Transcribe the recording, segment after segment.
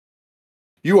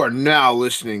You are now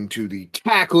listening to the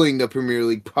Tackling the Premier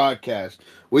League podcast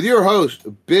with your host,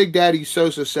 Big Daddy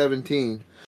Sosa 17.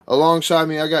 Alongside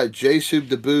me, I got J Sub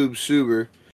the Boob Suber,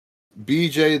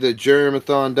 BJ the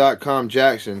Germathon.com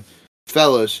Jackson.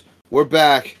 Fellas, we're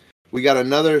back. We got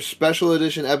another special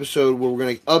edition episode where we're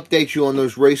going to update you on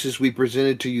those races we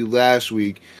presented to you last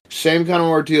week. Same kind of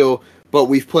ordeal, but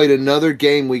we've played another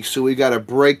game week, so we got to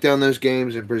break down those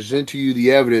games and present to you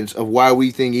the evidence of why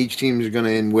we think each team is going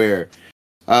to end where.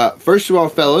 First of all,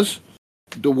 fellas,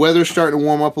 the weather's starting to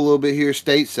warm up a little bit here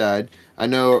stateside. I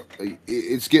know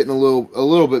it's getting a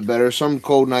little bit better. Some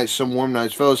cold nights, some warm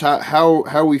nights. Fellas, how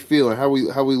are we feeling? How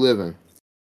we living?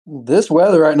 This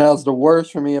weather right now is the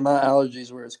worst for me and my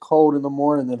allergies, where it's cold in the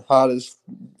morning and hot as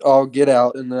all get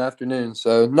out in the afternoon.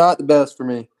 So not the best for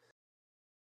me.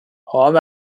 Oh, I'm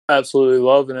absolutely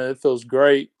loving it. It feels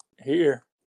great here.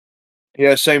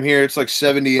 Yeah, same here. It's like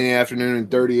 70 in the afternoon and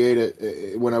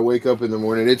 38 when I wake up in the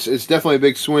morning. It's definitely a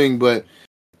big swing, but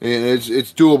it's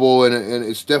doable, and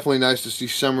it's definitely nice to see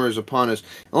summer is upon us.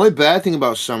 The only bad thing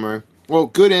about summer, well,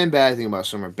 good and bad thing about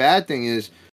summer. Bad thing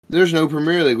is there's no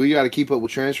Premier League. We got to keep up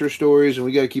with transfer stories, and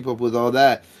we got to keep up with all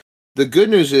that. The good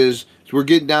news is we're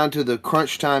getting down to the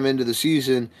crunch time into the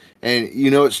season, and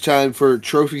it's time for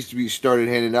trophies to be started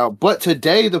handed out. But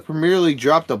today the Premier League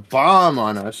dropped a bomb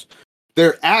on us.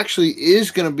 There actually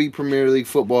is going to be Premier League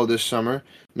football this summer.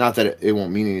 Not that it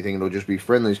won't mean anything. It'll just be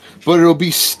friendlies. But it'll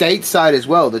be stateside as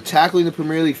well. The Tackling the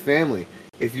Premier League family.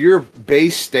 If you're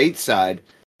based stateside,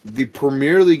 the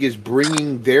Premier League is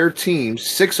bringing their teams,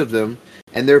 6 of them,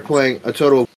 and they're playing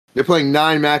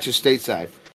 9 matches stateside.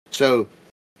 So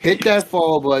hit that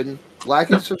follow button, like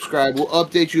and subscribe. We'll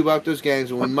update you about those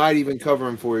games, and we might even cover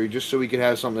them for you just so we can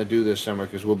have something to do this summer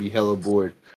because we'll be hella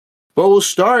bored. But we'll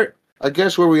start, I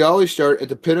guess, where we always start, at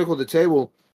the pinnacle of the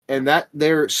table, and that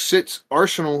there sits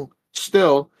Arsenal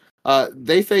still.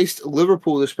 They faced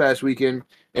Liverpool this past weekend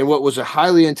in what was a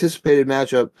highly anticipated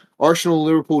matchup. Arsenal and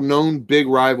Liverpool, known big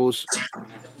rivals.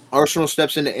 Arsenal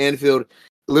steps into Anfield.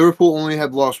 Liverpool only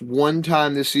have lost one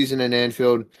time this season in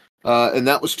Anfield, and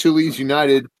that was to Leeds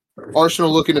United.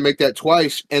 Arsenal looking to make that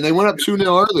twice, and they went up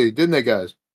 2-0 early, didn't they,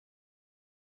 guys?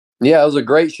 Yeah, it was a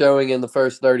great showing in the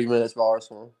first 30 minutes of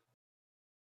Arsenal.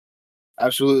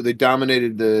 Absolutely. They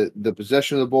dominated the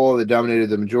possession of the ball. They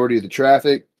dominated the majority of the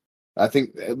traffic. I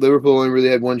think Liverpool only really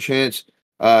had one chance,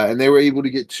 and they were able to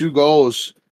get 2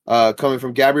 goals coming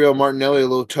from Gabriel Martinelli, a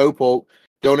little toe poke.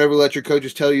 Don't ever let your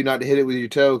coaches tell you not to hit it with your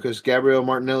toe, because Gabriel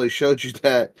Martinelli showed you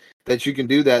that you can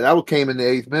do that. That came in the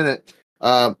 8th minute.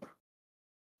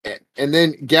 And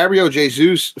then Gabriel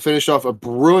Jesus finished off a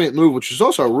brilliant move, which was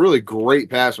also a really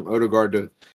great pass from Odegaard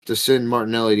to send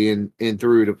Martinelli in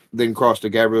through, to then cross to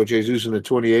Gabriel Jesus in the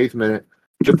 28th minute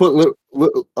to put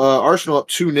Arsenal up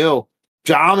 2-0,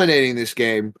 dominating this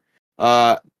game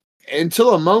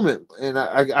until a moment. And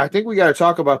I think we got to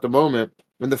talk about the moment.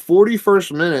 In the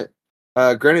 41st minute,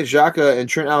 Granit Xhaka and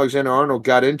Trent Alexander-Arnold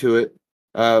got into it,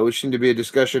 which seemed to be a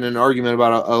discussion and argument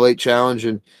about a late challenge,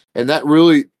 and that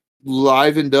really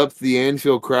livened up the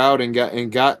Anfield crowd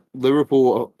and got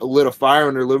Liverpool, lit a fire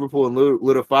under Liverpool and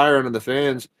lit a fire under the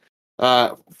fans.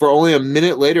 For only a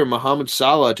minute later, Mohamed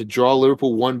Salah to draw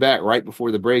Liverpool one back right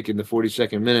before the break in the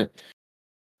 42nd minute.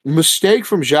 Mistake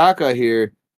from Xhaka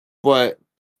here, but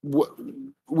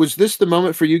was this the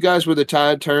moment for you guys where the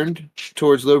tide turned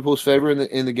towards Liverpool's favor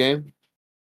in the game?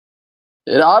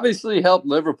 It obviously helped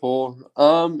Liverpool.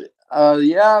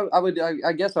 Yeah,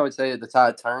 I guess I would say the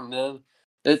tide turned then.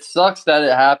 It sucks that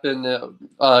it happened.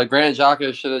 Granit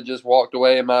Xhaka should have just walked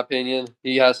away, in my opinion.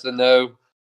 He has to know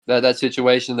that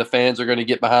situation, the fans are going to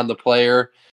get behind the player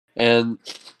and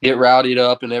get rowdied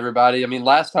up and everybody. I mean,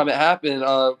 last time it happened,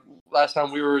 last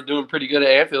time we were doing pretty good at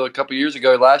Anfield a couple years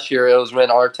ago, last year, it was when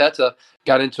Arteta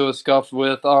got into a scuff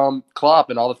with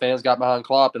Klopp, and all the fans got behind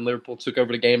Klopp, and Liverpool took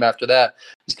over the game after that.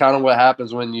 It's kind of what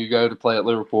happens when you go to play at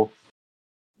Liverpool.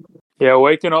 Yeah,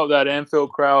 waking up that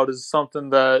Anfield crowd is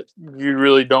something that you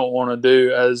really don't want to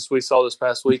do, as we saw this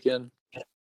past weekend.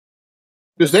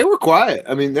 Because they were quiet.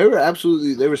 I mean, they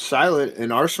were silent,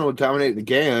 and Arsenal dominated the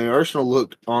game. I mean, Arsenal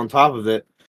looked on top of it.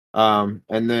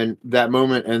 And then that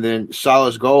moment, and then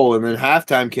Salah's goal, and then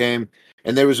halftime came,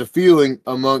 and there was a feeling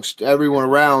amongst everyone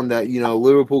around that,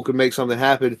 Liverpool could make something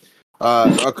happen.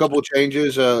 A couple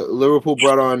changes. Liverpool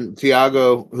brought on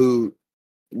Thiago, who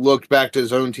looked back to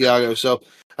his own Thiago self.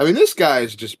 I mean, this guy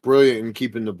is just brilliant in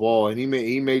keeping the ball, and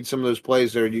he made some of those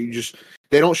plays there.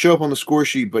 They don't show up on the score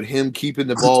sheet, but him keeping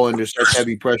the ball under such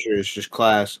heavy pressure is just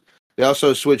class. They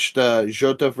also switched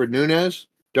Jota for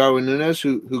Darwin Núñez,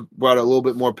 who brought a little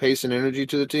bit more pace and energy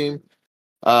to the team.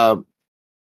 I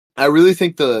really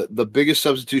think the biggest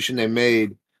substitution they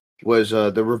made was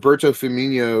the Roberto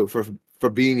Firmino for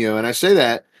Fabinho, and I say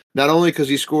that not only because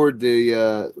he scored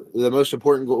the most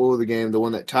important goal of the game, the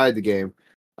one that tied the game,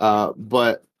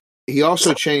 but he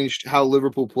also changed how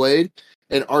Liverpool played,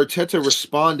 and Arteta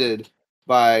responded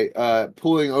by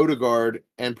pulling Odegaard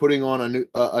and putting on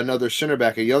another center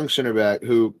back, a young center back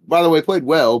who, by the way, played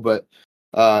well, but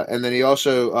and then he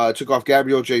also took off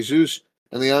Gabriel Jesus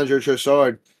and Leandro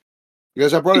Trossard.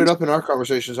 Because I brought it up in our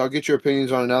conversations, I'll get your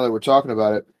opinions on it now that we're talking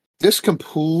about it. This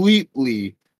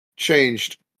completely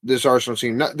changed this Arsenal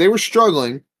team. They were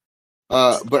struggling,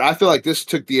 but I feel like this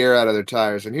took the air out of their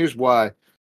tires, and here's why.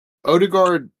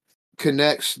 Odegaard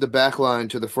connects the back line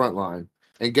to the front line,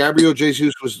 and Gabriel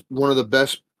Jesus was one of the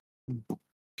best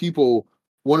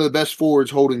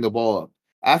forwards holding the ball up.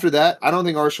 After that, I don't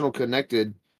think Arsenal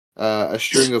connected a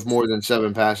string of more than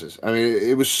 7 passes. I mean,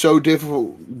 it was so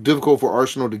difficult for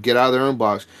Arsenal to get out of their own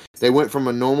box. They went from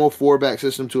a normal 4-back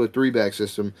system to a 3-back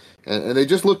system, and they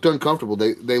just looked uncomfortable.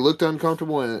 They looked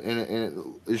uncomfortable, and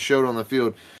it showed on the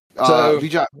field. So,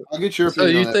 Vijay, I'll get your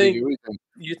opinion on that. What do you think?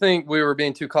 You think we were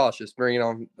being too cautious bringing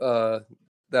on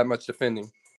that much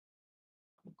defending?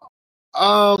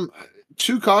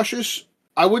 Too cautious?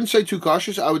 I wouldn't say too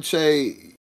cautious. I would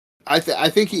say I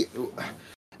think he.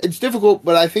 It's difficult,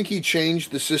 but I think he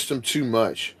changed the system too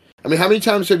much. I mean, how many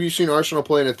times have you seen Arsenal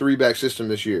play in a 3-back system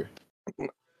this year?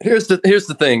 Here's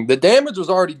the thing. The damage was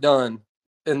already done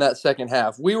in that second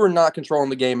half. We were not controlling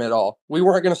the game at all. We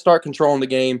weren't going to start controlling the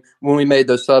game when we made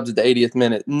those subs at the 80th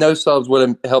minute. No subs would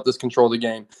have helped us control the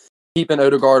game. Keeping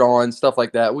Odegaard on, stuff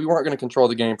like that. We weren't going to control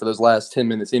the game for those last 10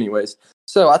 minutes anyways.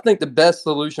 So I think the best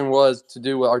solution was to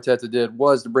do what Arteta did,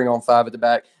 was to bring on 5 at the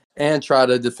back and try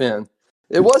to defend.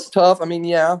 It was tough. I mean,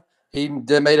 yeah, he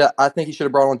did I think he should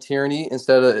have brought on Tierney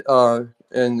instead of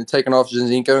and taken off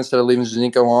Zinchenko instead of leaving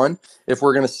Zinchenko on. If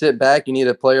we're going to sit back, you need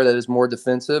a player that is more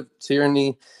defensive.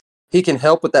 Tierney, he can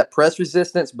help with that press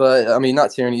resistance, but I mean,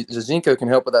 not Tierney. Zinchenko can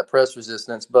help with that press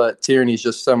resistance, but Tierney's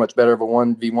just so much better of a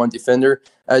 1v1 defender.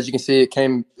 As you can see, it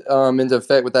came into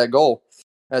effect with that goal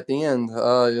at the end.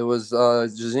 It was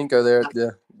Zinchenko there at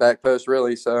the back post,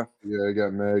 really. So yeah, I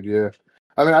got mad. Yeah,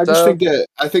 I mean, I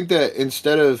think that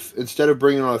instead of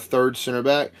bringing on a third center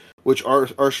back, which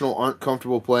Arsenal aren't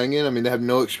comfortable playing in. I mean, they have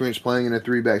no experience playing in a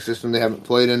 3-back system. They haven't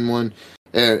played in one.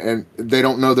 And they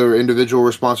don't know their individual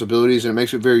responsibilities, and it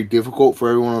makes it very difficult for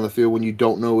everyone on the field when you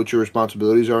don't know what your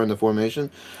responsibilities are in the formation.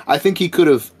 I think he could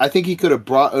have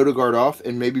brought Odegaard off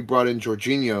and maybe brought in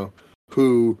Jorginho,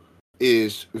 who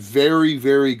is very,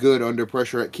 very good under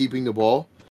pressure at keeping the ball.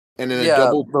 And in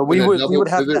but we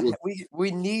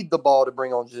need the ball to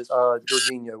bring on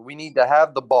Jorginho. We need to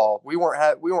have the ball. We weren't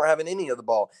having any of the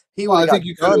ball. He would have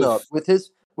got done up with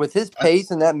his pace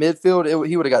in that midfield.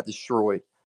 He would have got destroyed.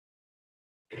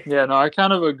 Yeah, no, I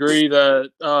kind of agree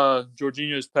that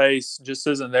Jorginho's pace just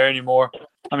isn't there anymore.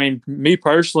 I mean, me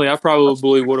personally, I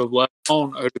probably would have left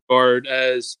on Odegaard,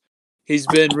 as he's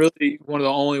been really one of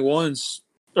the only ones,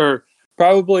 or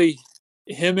probably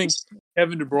him and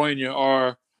Kevin De Bruyne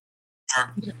are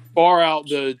far out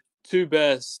the 2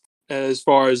 best as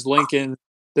far as linking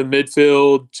the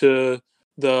midfield to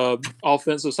the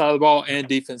offensive side of the ball and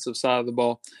defensive side of the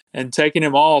ball. And taking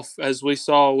him off, as we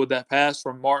saw with that pass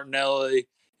from Martinelli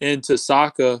into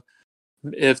Saka,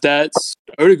 if that's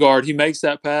Odegaard, he makes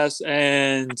that pass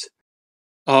and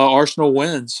Arsenal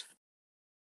wins.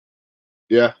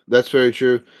 Yeah, that's very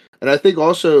true. And I think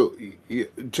also,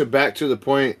 back to the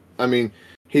point, I mean,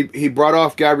 he brought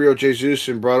off Gabriel Jesus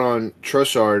and brought on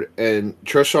Trossard, and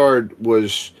Trossard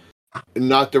was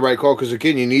not the right call because,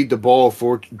 again, you need the ball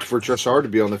for Trossard to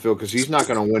be on the field because he's not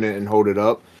going to win it and hold it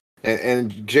up.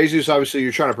 And Jesus, obviously,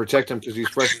 you're trying to protect him because he's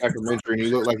fresh back from injury, and he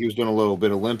looked like he was doing a little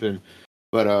bit of limping.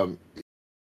 But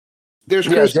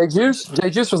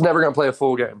Jesus was never going to play a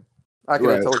full game. I could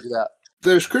have told you that.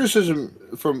 There's criticism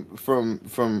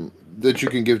from that you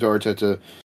can give to Arteta,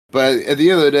 but at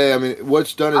the end of the day, I mean,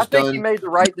 what's done is done. I think he made the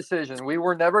right decision. We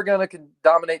were never going to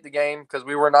dominate the game because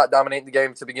we were not dominating the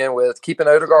game to begin with. Keeping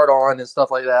Odegaard on and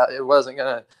stuff like that, it wasn't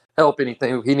going to help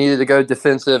anything. He needed to go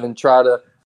defensive and try to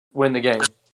win the game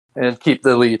and keep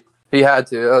the lead. He had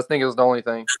to. I think it was the only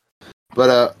thing.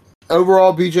 But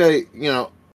overall, BJ,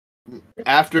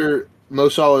 after Mo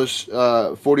Salah's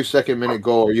 42nd minute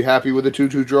goal, are you happy with the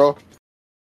 2-2 draw?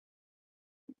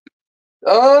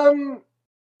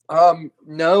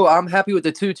 No, I'm happy with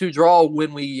the 2-2 draw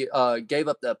when we gave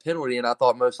up the penalty, and I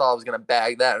thought Mo Salah was going to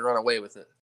bag that and run away with it.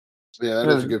 Yeah, that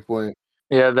is a good point.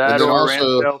 Yeah, that or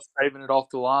also, Ramsdale saving it off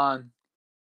the line.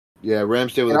 Yeah,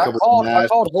 Ramsdale with I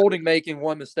called holding making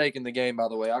one mistake in the game, by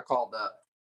the way. I called that.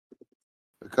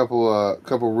 A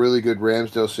couple really good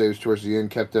Ramsdale saves towards the end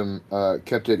kept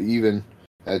it even.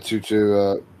 at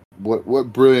 2-2.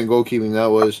 What brilliant goalkeeping that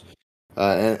was.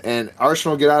 And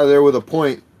Arsenal get out of there with a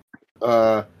point,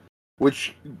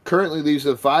 which currently leaves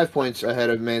them 5 points ahead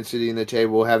of Man City in the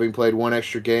table, having played one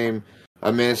extra game.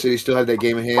 Man City still have that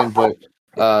game in hand, but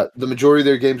the majority of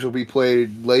their games will be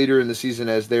played later in the season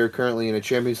as they're currently in a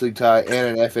Champions League tie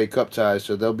and an FA Cup tie,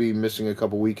 so they'll be missing a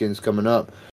couple weekends coming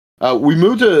up. We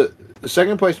moved to the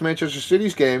second place Manchester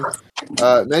City's game.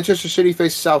 Manchester City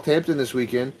faced Southampton this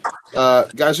weekend.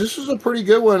 Guys, this was a pretty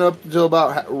good one up until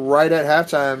about right at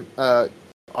halftime.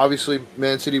 Obviously,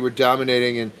 Man City were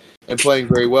dominating and playing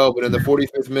very well, but in the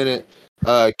 45th minute,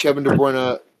 Kevin De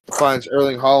Bruyne finds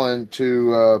Erling Haaland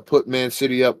to put Man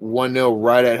City up 1-0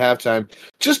 right at halftime.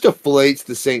 Just deflates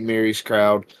the St. Mary's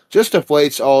crowd. Just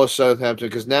deflates all of Southampton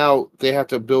because now they have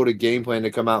to build a game plan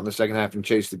to come out in the second half and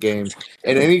chase the game.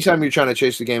 And anytime you're trying to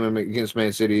chase the game against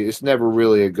Man City, it's never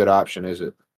really a good option, is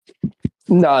it?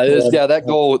 No,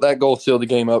 that goal sealed the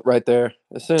game up right there.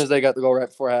 As soon as they got the goal right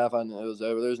before half, I knew it was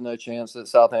over. There's no chance that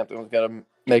Southampton was going to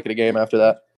make it a game after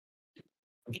that.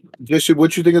 Jesse,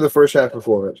 what you think of the first half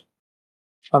performance?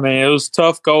 I mean, it was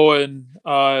tough going.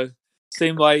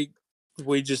 Seemed like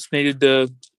we just needed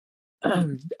to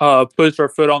push our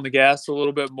foot on the gas a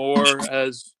little bit more,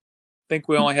 as I think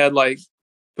we only had like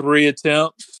 3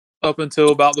 attempts up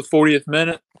until about the 40th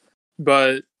minute.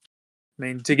 But, I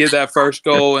mean, to get that first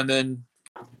goal and then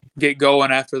get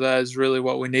going after that is really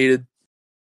what we needed.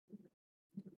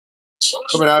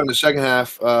 Coming out in the second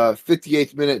half,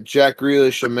 58th minute, Jack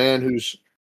Grealish, a man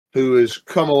who has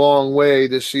come a long way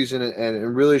this season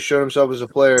and really shown himself as a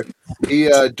player. He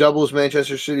doubles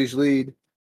Manchester City's lead,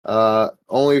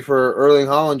 only for Erling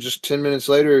Haaland just 10 minutes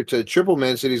later to triple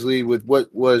Man City's lead with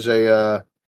what was a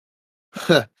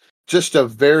just a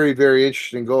very, very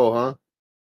interesting goal, huh?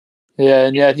 Yeah,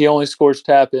 and yet he only scores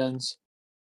tap-ins.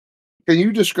 Can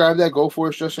you describe that goal for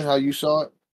us, Justin, how you saw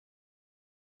it?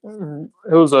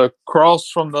 It was a cross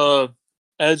from the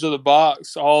edge of the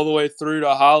box all the way through to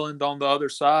Haaland on the other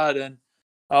side, and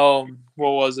what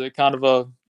was it? Kind of a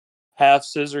half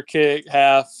scissor kick,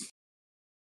 half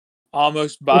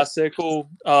almost bicycle.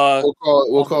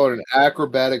 We'll call it an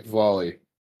acrobatic volley.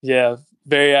 Yeah,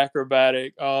 very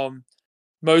acrobatic.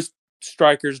 Most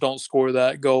strikers don't score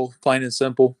that goal, plain and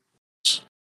simple.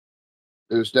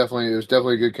 It was definitely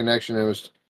a good connection. It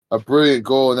was a brilliant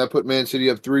goal, and that put Man City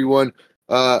up 3-1.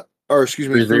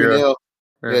 3-0.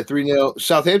 Yeah, 3-0.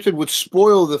 Southampton would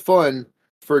spoil the fun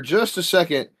for just a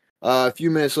second. A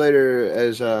few minutes later,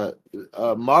 as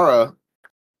Mara,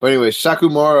 but anyway, Saku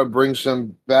Mara brings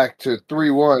them back to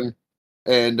 3-1,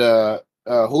 and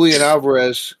Julian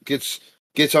Alvarez gets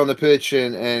on the pitch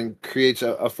and creates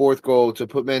a fourth goal to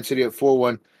put Man City at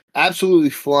 4-1. Absolutely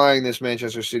flying this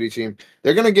Manchester City team.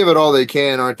 They're going to give it all they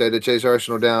can, aren't they, to chase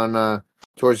Arsenal down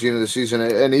towards the end of the season.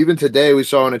 And even today, we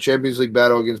saw in a Champions League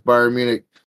battle against Bayern Munich,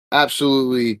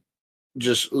 absolutely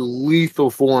just lethal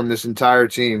form, this entire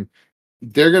team.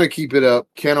 They're going to keep it up.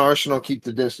 Can Arsenal keep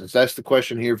the distance? That's the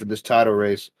question here for this title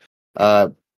race.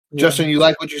 Justin, you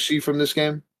like what you see from this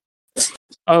game?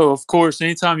 Oh, of course.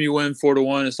 Anytime you win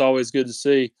 4-1, it's always good to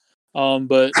see.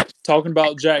 But talking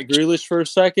about Jack Grealish for a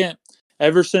second,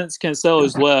 ever since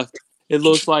Cancelo's left, it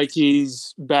looks like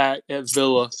he's back at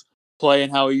Villa,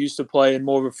 playing how he used to play in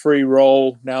more of a free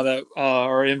role now that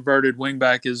our inverted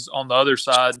wingback is on the other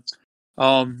side.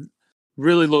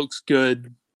 Really looks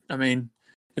good. I mean,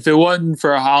 if it wasn't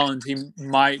for Haaland, he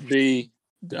might be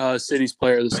City's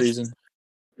player of the season.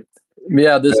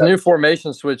 Yeah, this new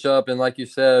formation switch up, and like you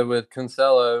said, with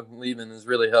Cancelo leaving, has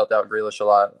really helped out Grealish a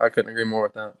lot. I couldn't agree more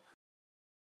with that.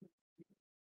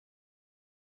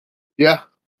 Yeah.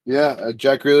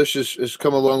 Jack Grealish has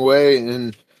come a long way,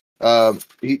 and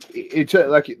he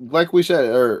like we said,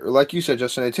 or like you said,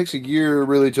 Justin, it takes a year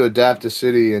really to adapt to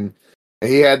City, and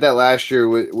he had that last year,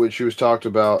 which he was talked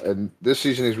about, and this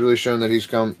season he's really shown that he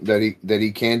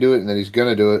can do it and that he's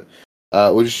gonna do it.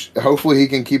 Which hopefully he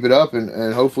can keep it up,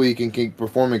 and hopefully he can keep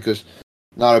performing, because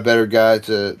not a better guy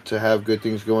to have good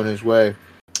things going his way.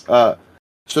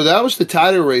 So that was the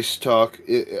title race talk.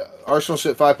 Arsenal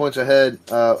sit 5 points ahead,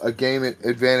 a game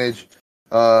advantage.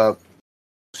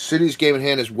 City's game in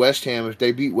hand is West Ham. If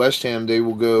they beat West Ham, they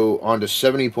will go on to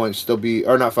 70 points. They'll be,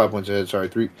 or not 5 points ahead, sorry,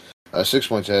 6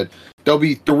 points ahead. They'll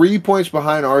be 3 points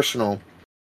behind Arsenal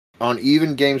on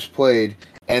even games played,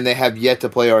 and they have yet to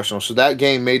play Arsenal. So that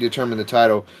game may determine the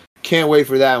title. Can't wait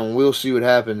for that one. We'll see what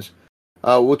happens.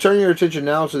 We'll turn your attention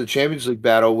now to the Champions League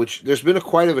battle, which there's been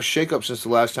quite of a shakeup since the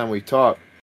last time we talked.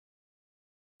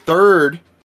 Third,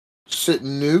 sit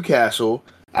Newcastle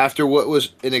after what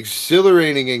was an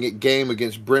exhilarating game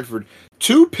against Brentford.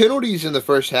 2 penalties in the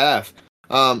first half.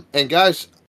 And guys,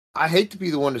 I hate to be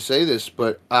the one to say this,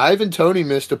 but Ivan Toney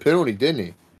missed a penalty, didn't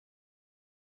he?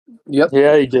 Yep.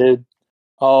 Yeah, he did.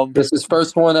 This is his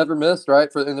first one ever missed,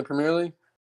 right, for in the Premier League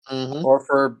Mm-hmm. or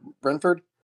for Brentford.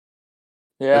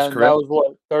 Yeah, That's and that correct. was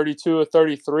what 32 or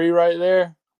 33 right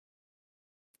there.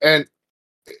 And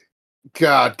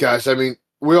God, guys, I mean,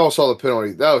 we all saw the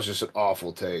penalty. That was just an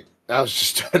awful take. That was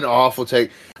just an awful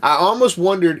take. I almost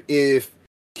wondered if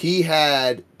he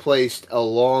had placed a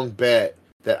long bet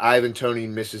that Ivan Toney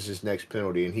misses his next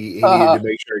penalty, and he needed to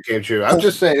make sure it came true. I'm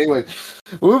just saying. Anyway,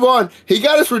 move on. He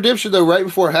got his redemption though right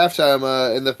before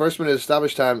halftime. In the first minute of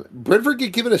stoppage time, Brentford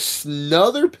get given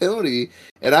another penalty,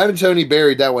 and Ivan Toney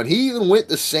buried that one. He even went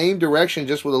the same direction,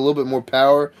 just with a little bit more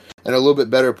power and a little bit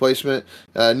better placement.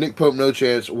 Nick Pope, no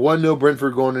chance. 1-0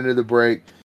 Brentford going into the break.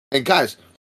 And guys,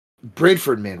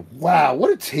 Brentford, man, wow,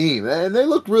 what a team. And they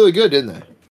looked really good, didn't they?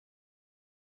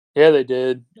 Yeah, they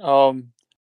did. I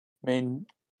mean,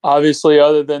 obviously,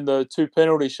 other than the 2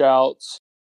 penalty shouts,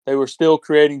 they were still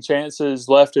creating chances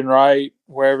left and right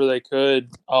wherever they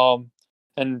could. And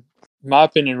in my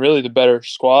opinion, really the better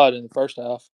squad in the first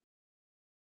half.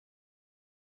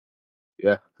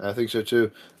 Yeah, I think so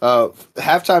too.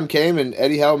 Halftime came and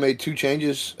Eddie Howe made 2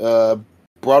 changes,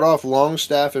 brought off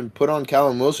Longstaff and put on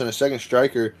Callum Wilson, a second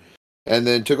striker, and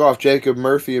then took off Jacob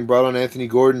Murphy and brought on Anthony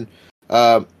Gordon.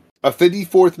 A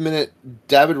 54th minute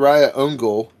David Raya own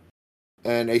goal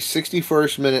and a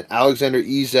 61st minute Alexander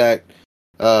Isak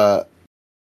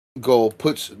goal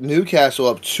puts Newcastle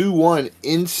up 2-1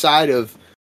 inside of,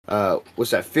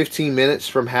 15 minutes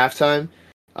from halftime.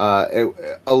 A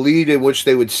lead in which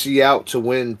they would see out to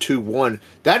win 2-1.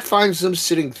 That finds them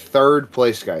sitting third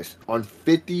place, guys, on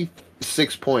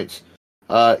 56 points.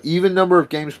 Even number of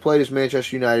games played as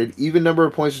Manchester United, even number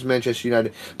of points as Manchester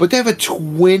United, but they have a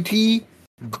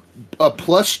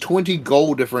plus 20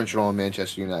 goal differential on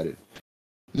Manchester United.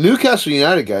 Newcastle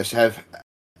United, guys,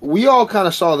 we all kind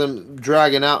of saw them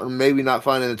dragging out and maybe not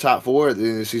finding the top 4 at the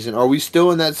end of the season. Are we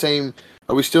still in that same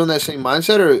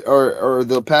mindset, or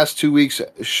the past 2 weeks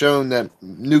shown that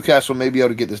Newcastle may be able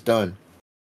to get this done?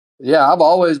 Yeah, I've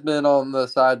always been on the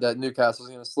side that Newcastle's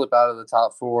going to slip out of the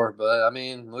top 4, but I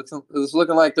mean, it's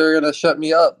looking like they're going to shut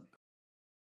me up.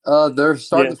 They're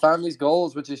starting to find these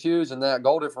goals, which is huge, and that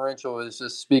goal differential is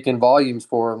just speaking volumes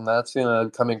for them. That's going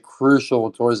to come in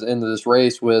crucial towards the end of this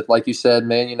race with, like you said,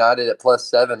 Man United at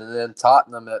 +7 and then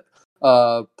Tottenham at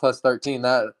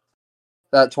 +13.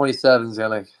 That 27 is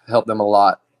going to help them a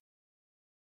lot.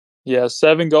 Yeah,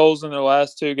 7 goals in their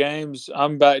last 2 games.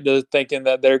 I'm back to thinking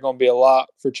that they're going to be a lot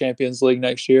for Champions League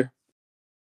next year.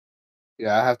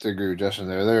 Yeah, I have to agree with Justin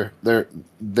there. They're.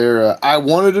 I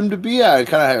wanted them to be. I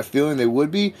kind of had a feeling they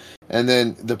would be. And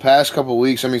then the past couple of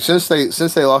weeks, I mean, since they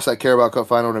lost that Carabao Cup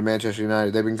final to Manchester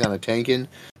United, they've been kind of tanking.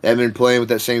 They haven't been playing with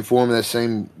that same form, that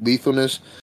same lethalness.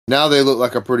 Now they look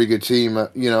like a pretty good team.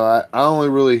 I only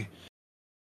really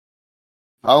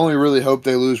hope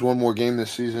they lose one more game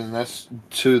this season. And that's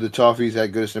to the Toffees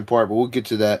at Goodison Park, but we'll get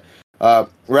to that.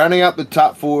 Rounding out the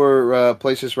top 4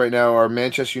 places right now are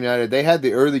Manchester United. They had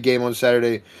the early game on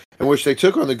Saturday in which they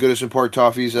took on the Goodison Park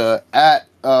Toffees at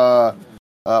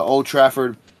Old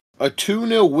Trafford. A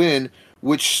 2-0 win,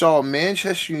 which saw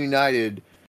Manchester United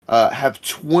have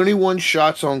 21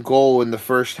 shots on goal in the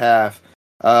first half.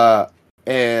 Guys,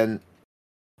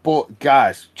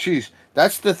 jeez,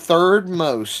 that's the 3rd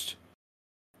most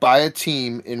by a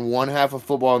team in one half of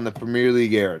football in the Premier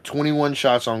League era. 21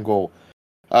 shots on goal.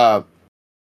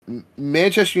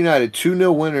 Manchester United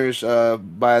 2-0 winners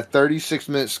by a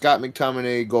 36-minute Scott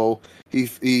McTominay goal. He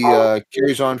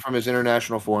carries on from his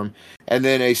international form, and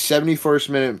then a 71st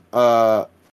minute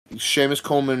Seamus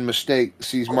Coleman mistake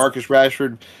sees Marcus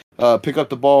Rashford pick up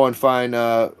the ball and find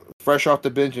fresh off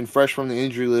the bench and fresh from the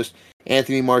injury list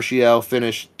Anthony Martial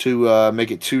finish to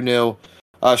make it 2-0.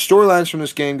 Storylines from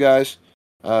this game, guys.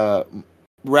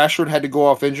 Rashford had to go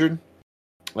off injured.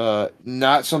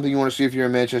 Not something you want to see if you're a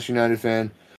Manchester United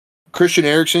fan. Christian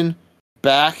Eriksen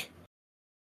back,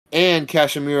 and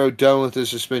Casemiro done with his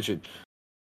suspension.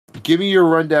 Give me your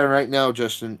rundown right now,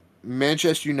 Justin.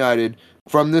 Manchester United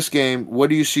from this game. What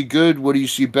do you see good? What do you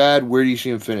see bad? Where do you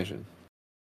see them finishing?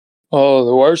 Oh,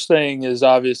 the worst thing is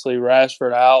obviously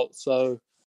Rashford out, so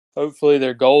hopefully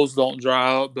their goals don't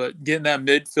dry out. But getting that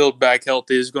midfield back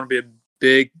healthy is going to be a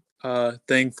big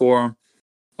thing for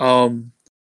them.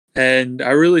 And I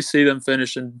really see them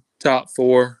finishing top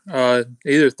 4,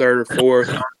 either 3rd or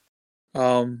 4th.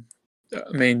 I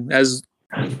mean, as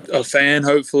a fan,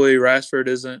 hopefully Rashford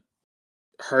isn't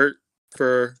hurt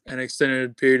for an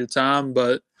extended period of time,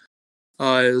 but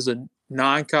it was a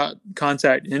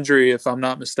non-contact injury, if I'm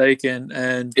not mistaken.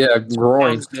 And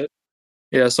groin.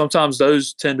 sometimes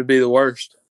those tend to be the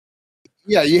worst.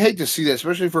 Yeah, you hate to see that,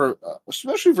 especially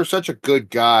for such a good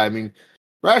guy. I mean,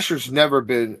 Rashford's never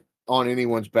been on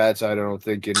anyone's bad side, I don't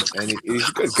think, and he's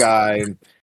a good guy, and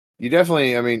you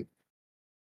definitely. I mean,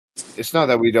 it's not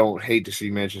that we don't hate to see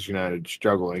Manchester United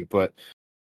struggling, but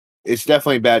it's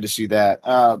definitely bad to see that.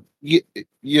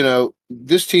 You know,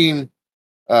 this team,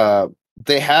 uh,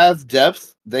 they have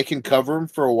depth; they can cover him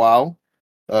for a while.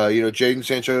 You know, Jadon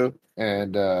Sancho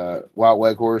and Wout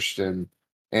Weghorst and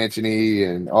Anthony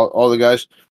and all the guys.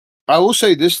 I will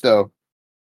say this though,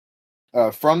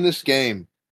 from this game,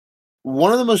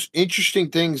 one of the most interesting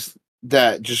things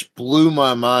that just blew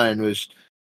my mind was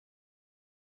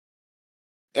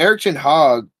Erik ten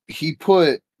Hag. He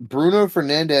put Bruno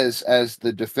Fernandes as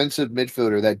the defensive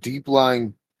midfielder, that deep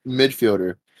lying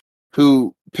midfielder,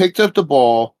 who picked up the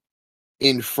ball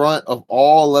in front of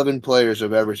all 11 players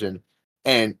of Everton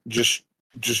and just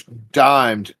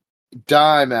dime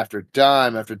after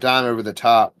dime after dime over the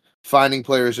top, finding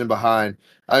players in behind.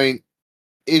 I mean,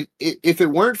 if it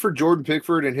weren't for Jordan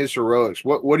Pickford and his heroics,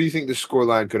 what do you think the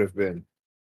scoreline could have been?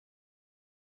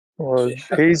 Or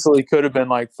easily could have been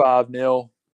like 5-0.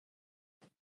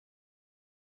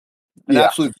 An Yeah.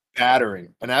 absolute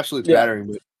battering. An absolute Yeah.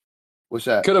 battering. But what's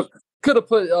that? Could have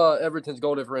put Everton's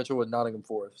goal differential with Nottingham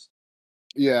Forest.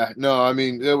 Yeah, no, I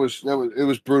mean it was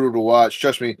brutal to watch.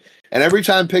 Trust me. And every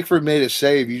time Pickford made a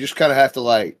save, you just kind of have to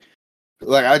like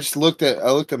I looked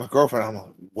at my girlfriend. I'm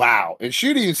like, wow, and she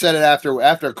even said it after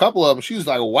a couple of them. She was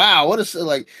like, wow, what is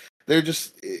like? They're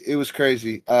just it was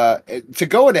crazy. To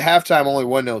go into halftime only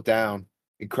 1-0 down,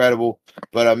 incredible.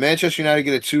 But Manchester United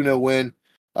get a 2-0 win.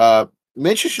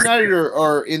 Manchester United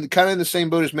are in kind of in the same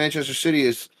boat as Manchester City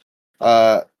is.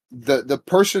 The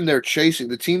person they're chasing,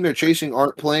 the team they're chasing,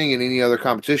 aren't playing in any other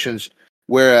competitions,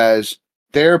 whereas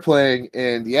they're playing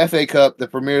in the FA Cup, the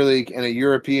Premier League, and a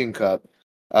European Cup.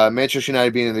 Manchester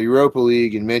United being in the Europa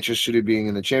League and Manchester City being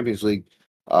in the Champions League.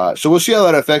 So we'll see how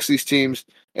that affects these teams.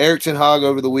 Erik ten Hag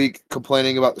over the week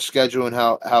complaining about the schedule and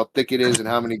how thick it is and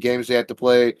how many games they have to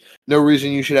play. No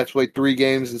reason you should have to play 3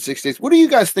 games in 6 days. What do you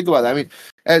guys think about that? I mean,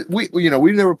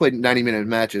 we've never played 90-minute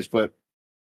matches, but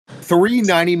 3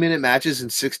 90-minute matches in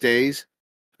 6 days,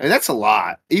 and that's a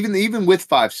lot. Even with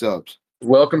 5 subs.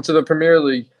 Welcome to the Premier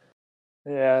League.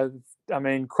 Yeah, I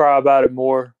mean, cry about it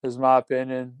more is my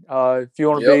opinion. If you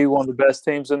want to be one of the best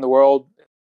teams in the world,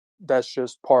 that's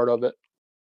just part of it.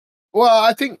 Well,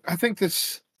 I think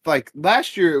this, like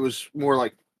last year it was more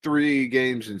like 3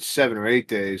 games in 7 or 8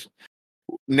 days.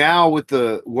 Now with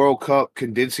the World Cup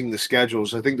condensing the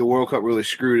schedules, I think the World Cup really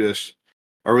screwed us,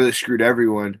 or really screwed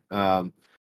everyone.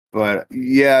 But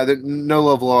yeah, no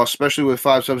love lost, especially with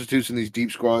 5 substitutes in these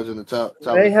deep squads in the top.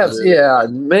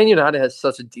 Man United has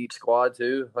such a deep squad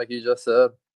too, like you just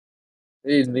said.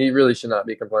 He really should not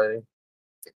be complaining.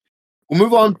 We'll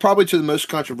move on probably to the most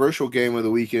controversial game of the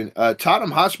weekend.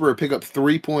 Tottenham Hotspur pick up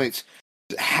 3 points.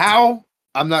 How?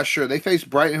 I'm not sure. They faced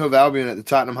Brighton Hove Albion at the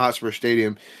Tottenham Hotspur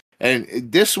Stadium, and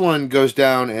this one goes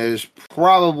down as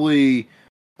probably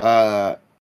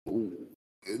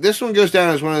this one goes down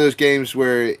as one of those games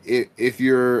where if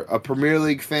you're a Premier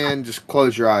League fan, just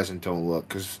close your eyes and don't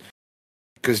look,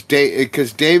 because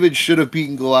David should have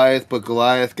beaten Goliath, but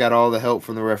Goliath got all the help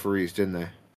from the referees, didn't they?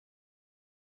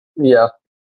 Yeah.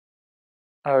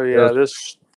 Oh yeah,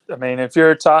 I mean, if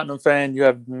you're a Tottenham fan, you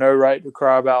have no right to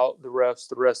cry about the refs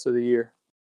the rest of the year.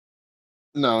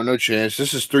 No chance.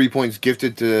 This is 3 points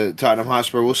gifted to Tottenham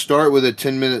Hotspur. We'll start with a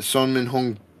 10-minute Son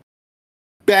Min-hong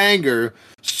banger.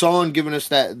 Son giving us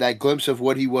that glimpse of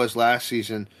what he was last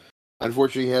season.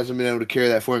 Unfortunately, he hasn't been able to carry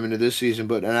that for him into this season,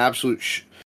 but an absolute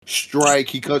strike.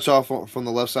 He cuts off from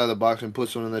the left side of the box and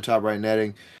puts one in the top right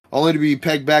netting, only to be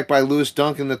pegged back by Lewis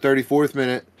Dunk in the 34th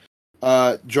minute.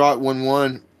 Draw it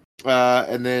 1-1.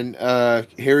 And then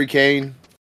Harry Kane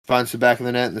finds the back of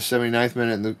the net in the 79th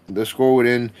minute, and the score would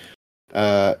end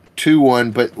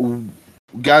 2-1. But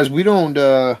guys, we don't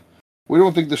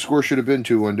think the score should have been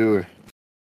 2-1, do we?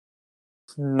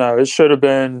 No, it should have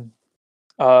been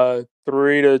 3-2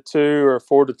 or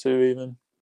 4-2 even.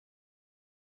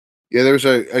 Yeah, there was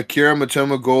a Kira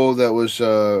Matoma goal that was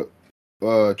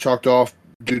chalked off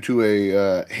due to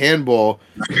a handball.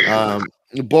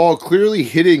 The ball clearly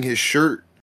hitting his shirt.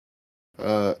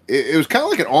 It was kind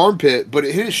of like an armpit, but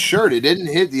it hit his shirt. It didn't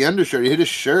hit the undershirt. It hit his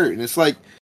shirt. And it's like,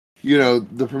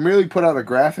 the Premier League put out a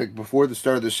graphic before the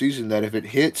start of the season that if it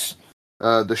hits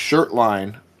the shirt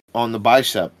line on the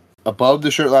bicep, above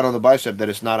the shirt line on the bicep, that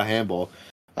it's not a handball.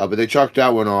 But they chalked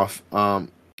that one off. And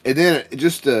then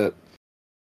just a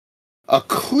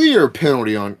clear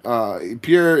penalty on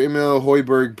Pierre-Emile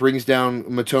Højbjerg brings down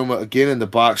Matoma again in the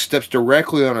box, steps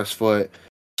directly on his foot.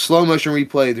 Slow motion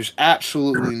replay. There's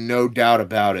absolutely no doubt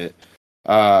about it.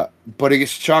 But it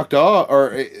gets chalked off,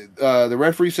 or the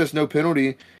referee says no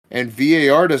penalty, and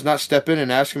VAR does not step in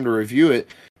and ask him to review it.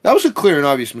 That was a clear and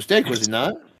obvious mistake, was it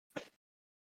not?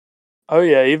 Oh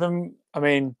yeah,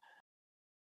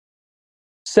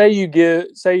 say you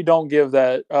don't give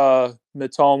that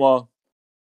Mitoma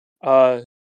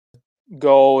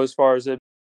goal as far as it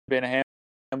being a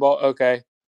handball. Okay,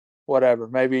 whatever.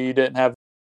 Maybe you didn't have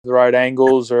the right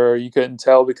angles, or you couldn't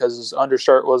tell because his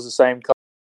undershirt was the same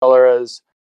color as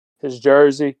his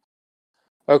jersey.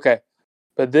 Okay,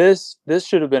 but this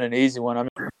should have been an easy one. I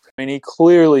mean, he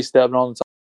clearly stepped on the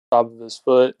top of his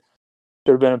foot.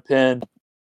 Should have been a pin.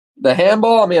 The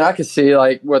handball, I mean, I could see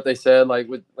like what they said, like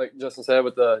Justin said,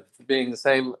 with the being the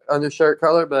same undershirt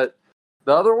color, but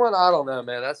the other one, I don't know,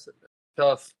 man. That's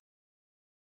tough.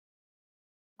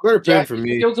 Clear pin Jack, for do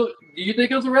me. you think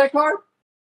it was a red card?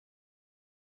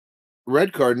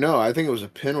 Red card? No, I think it was a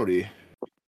penalty.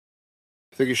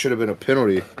 I think it should have been a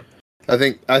penalty. I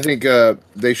think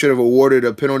they should have awarded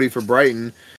a penalty for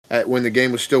Brighton when the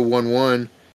game was still 1-1,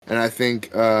 and I think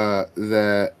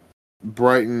that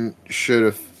Brighton should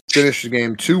have finished the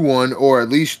game 2-1 or at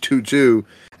least 2-2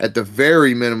 at the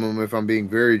very minimum, if I'm being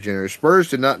very generous. Spurs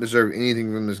did not deserve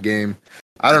anything from this game.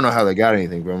 I don't know how they got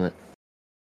anything from it.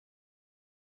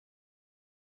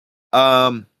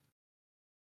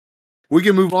 We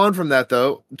can move on from that,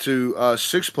 though, to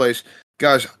sixth place.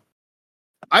 Guys,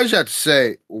 I just have to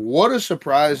say, what a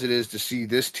surprise it is to see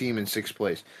this team in sixth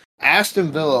place.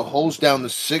 Aston Villa holds down the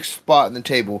sixth spot in the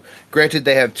table. Granted,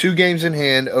 they have 2 games in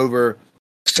hand over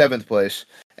seventh place,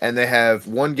 and they have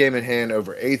 1 game in hand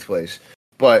over eighth place.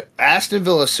 But Aston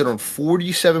Villa sit on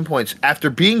 47 points. After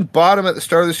being bottom at the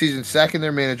start of the season, sacking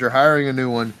their manager, hiring a new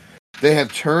one, they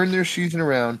have turned their season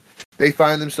around. They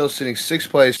find themselves sitting sixth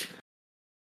place.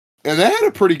 And they had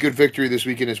a pretty good victory this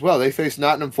weekend as well. They faced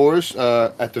Nottingham Forest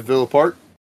at the Villa Park.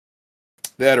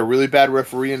 They had a really bad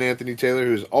referee in Anthony Taylor,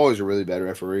 who's always a really bad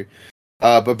referee.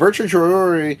 But Bertrand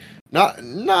Traore, not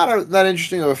that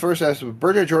interesting of a first half, but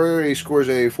Bertrand Traore scores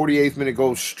a 48th minute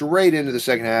goal straight into the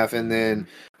second half, and then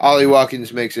Ollie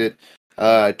Watkins makes it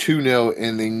 2-0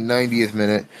 in the 90th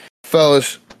minute.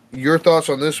 Fellas, your thoughts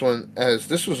on this one? As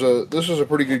this was a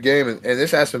pretty good game, and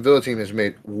this Aston Villa team has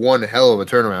made one hell of a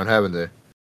turnaround, haven't they?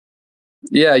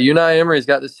 Yeah, Unai Emery's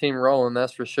got this team rolling,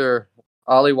 that's for sure.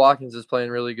 Ollie Watkins is playing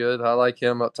really good. I like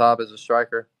him up top as a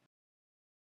striker.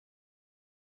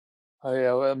 Oh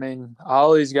yeah, well, I mean,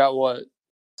 Ollie's got what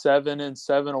 7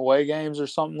 away games or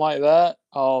something like that.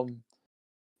 I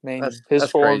mean, That's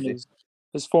crazy.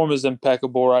 his form is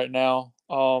impeccable right now.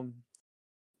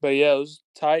 But yeah, it was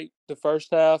tight the first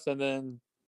half, and then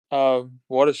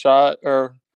what a shot!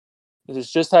 Or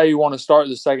it's just how you want to start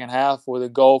the second half with a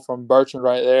goal from Bertrand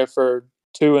right there for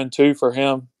 2-2 for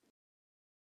him.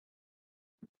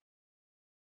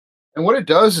 And what it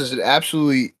does is it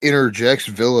absolutely interjects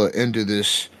Villa into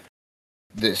this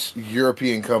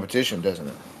European competition, doesn't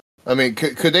it? I mean,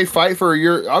 could they fight for a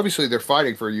year? Obviously, they're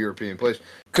fighting for a European place.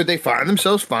 Could they find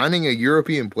themselves finding a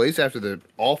European place after the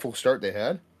awful start they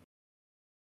had?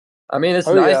 I mean, it's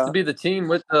nice to be the team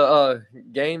with the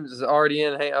games already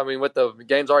in. I mean, with the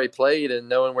games already played and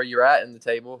knowing where you're at in the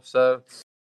table. So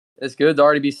it's good to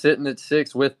already be sitting at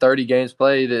 6 with 30 games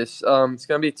played. It's going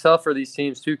to be tough for these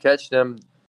teams to catch them.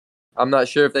 I'm not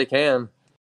sure if they can.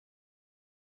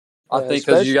 I think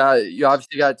because you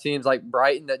obviously got teams like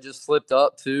Brighton that just slipped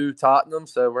up to Tottenham,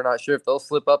 so we're not sure if they'll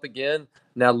slip up again.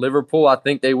 Now Liverpool, I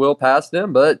think they will pass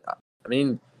them, but I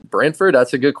mean Brentford,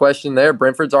 that's a good question there.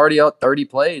 Brentford's already out 30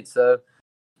 played, so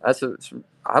I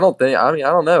don't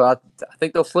know. I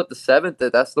think they'll slip to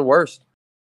 7th. That's the worst.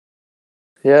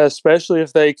 Yeah, especially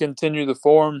if they continue the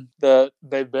form that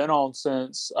they've been on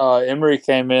since Emery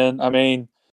came in. I mean,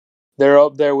 they're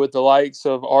up there with the likes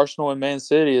of Arsenal and Man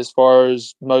City as far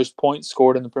as most points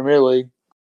scored in the Premier League.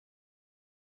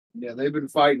 Yeah, they've been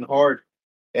fighting hard,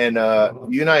 and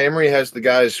Unai Emery has the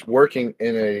guys working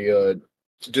in a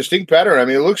distinct pattern. I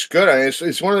mean, it looks good. I mean,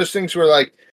 it's one of those things where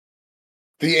like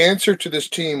the answer to this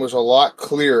team was a lot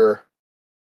clearer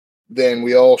than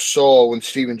we all saw when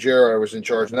Steven Gerrard was in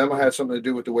charge, and that might have something to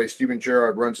do with the way Steven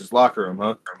Gerrard runs his locker room,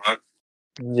 huh?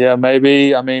 Yeah,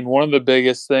 maybe. I mean, one of the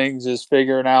biggest things is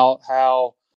figuring out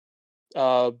how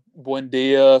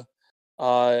Buendia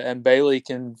and Bailey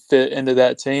can fit into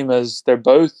that team, as they're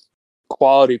both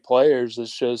quality players.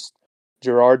 It's just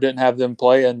Gerard didn't have them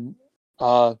playing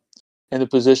in the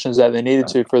positions that they needed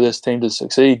to for this team to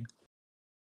succeed.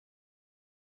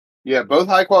 Yeah, both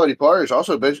high quality players,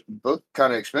 also both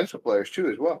kind of expensive players too,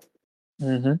 as well.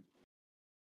 Mm-hmm.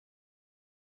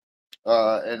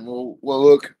 And we'll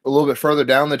look a little bit further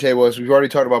down the table, as we've already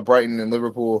talked about Brighton and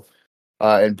Liverpool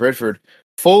and Brentford.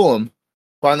 Fulham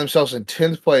find themselves in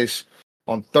 10th place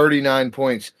on 39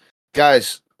 points.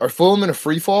 Guys, are Fulham in a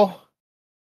free fall?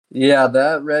 Yeah,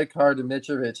 that red card to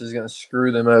Mitrovic is going to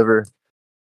screw them over.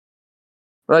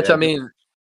 Which, Yeah. I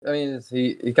mean,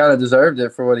 he kind of deserved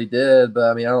it for what he did,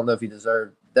 but I mean, I don't know if he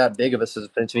deserved that big of a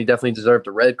suspension. He definitely deserved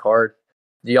a red card.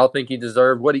 Do y'all think he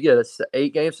deserved, what did he get, a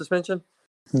 8-game suspension?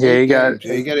 Yeah, he got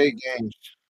He got 8 games.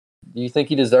 Do you think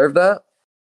he deserved that?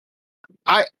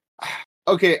 I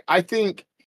think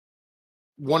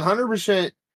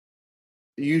 100%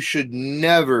 you should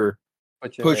never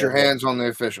put your hands on the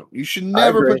official. You should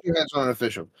never put your hands on an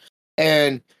official.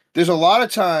 And there's a lot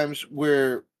of times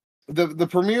where the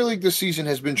Premier League this season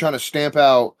has been trying to stamp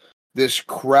out this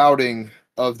crowding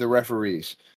of the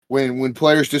referees. When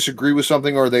players disagree with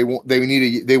something, or they want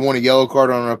a yellow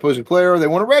card on an opposing player, or they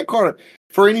want a red card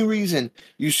for any reason,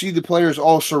 you see the players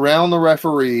all surround the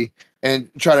referee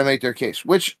and try to make their case,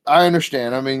 which I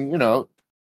understand. I mean,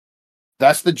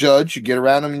 that's the judge. You get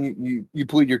around them and you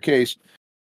plead your case.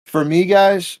 For me,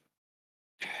 guys,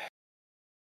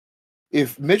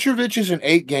 if Mitrovic is an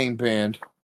 8-game ban,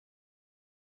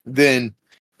 then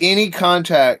any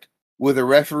contact with a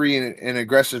referee in an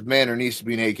aggressive manner needs to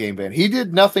be an 8-game ban. He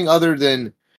did nothing other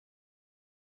than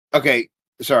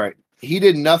he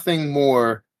did nothing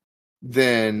more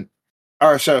than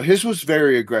so his was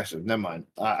very aggressive. Never mind.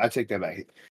 I take that back.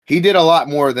 He did a lot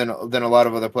more than a lot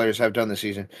of other players have done this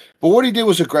season. But what he did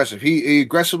was aggressive. He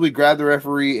aggressively grabbed the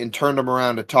referee and turned him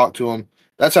around to talk to him.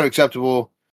 That's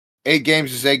unacceptable. 8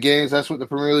 games is 8 games. That's what the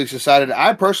Premier League decided.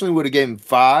 I personally would have given him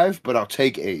 5, but I'll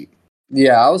take 8.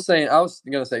 Yeah, I was going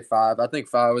to say 5. I think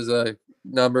 5 is a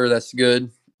number that's good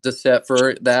to set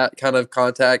for that kind of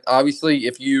contact. Obviously,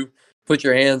 if you put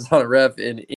your hands on a ref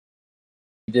and he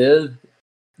did,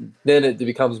 then it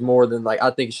becomes more than I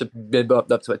think it should be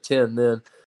bumped up to a 10 then.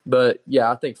 But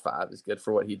yeah, I think 5 is good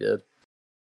for what he did.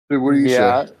 Dude, what do you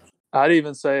say? I'd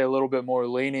even say a little bit more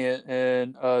lenient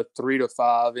and 3 to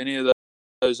 5. Any of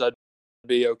those I'd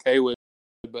be okay with,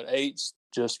 but 8's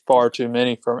just far too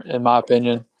many in my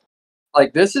opinion.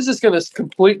 This is just going to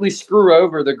completely screw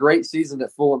over the great season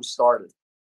that Fulham started.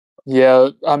 Yeah,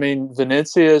 I mean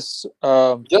Vinicius.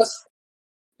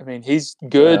 He's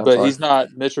good, but he's not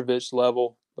Mitrovic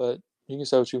level. But you can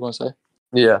say what you want to say.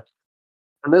 Yeah,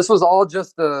 and this was all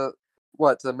just to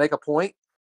make a point.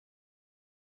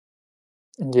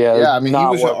 Yeah, I mean he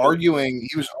was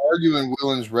arguing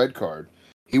Willian's red card.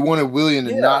 He wanted Willian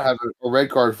to not have a red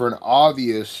card for an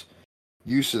obvious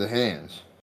use of the hands.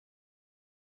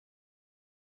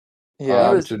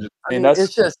 Yeah, it's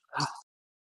just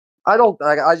I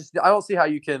don't see how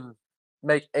you can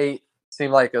make 8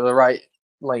 seem like the right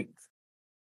length.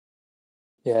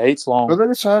 Yeah, 8's long. But they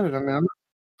decided. I mean,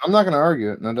 I'm not going to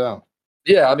argue it, no doubt.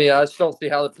 Yeah, I mean, I just don't see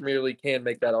how the Premier League can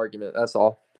make that argument. That's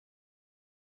all.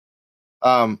 We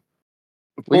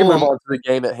can move on to the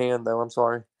game at hand, though. I'm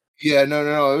sorry. Yeah,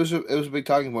 no. It was a big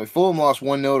talking point. Fulham lost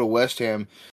 1-0 to West Ham,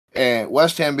 and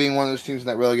West Ham being one of those teams in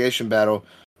that relegation battle,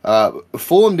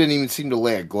 Fulham didn't even seem to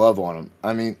lay a glove on them.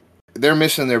 I mean, they're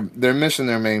missing their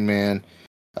main man.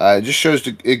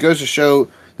 It goes to show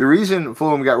the reason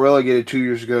Fulham got relegated 2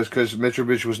 years ago is because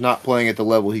Mitrovic was not playing at the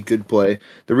level he could play.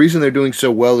 The reason they're doing so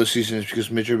well this season is because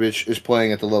Mitrovic is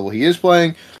playing at the level he is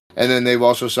playing, and then they've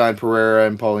also signed Pereira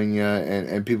and Paulinho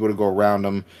and people to go around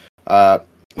them.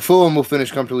 Fulham will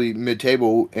finish comfortably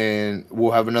mid-table, and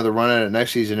we'll have another run at it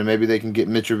next season, and maybe they can get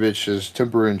Mitrovic's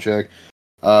temper in check.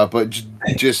 But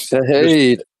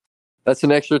that's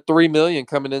an extra $3 million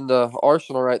coming into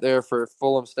Arsenal right there for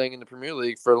Fulham staying in the Premier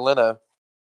League for Leno.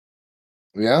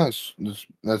 Yeah,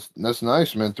 that's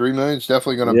nice, man. $3 million is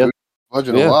definitely going to boost the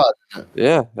budget a lot.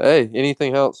 Yeah. Hey,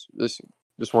 anything else? Just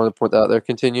wanted to point that out there.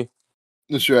 Continue.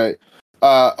 That's right.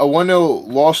 A 1-0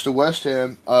 loss to West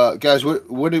Ham. Guys,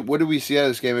 what did we see out of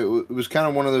this game? It was kind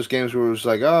of one of those games where it was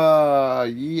like,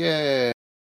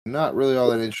 not really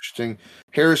all that interesting.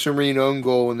 Harrison Reed own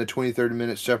goal in the 23rd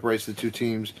minute separates the two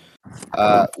teams.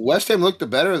 West Ham looked the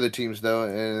better of the teams, though,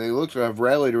 and they looked to have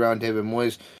rallied around David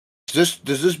Moyes. Does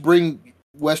this bring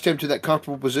West Ham to that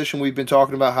comfortable position we've been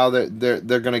talking about, how they're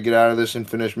going to get out of this and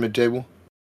finish mid-table?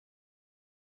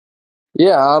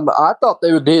 Yeah, I thought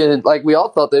they would be we all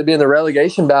thought they'd be in the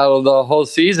relegation battle the whole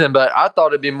season, but I thought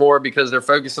it'd be more because they're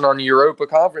focusing on the Europa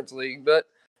Conference League. But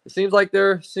it seems like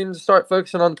they're to start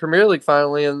focusing on the Premier League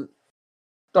finally and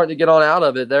starting to get on out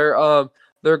of it.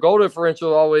 Their goal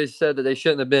differential always said that they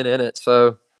shouldn't have been in it,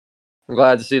 so I'm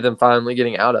glad to see them finally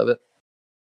getting out of it.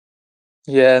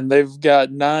 Yeah, and they've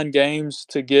got 9 games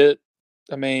to get.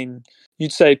 I mean,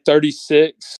 you'd say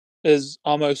 36 is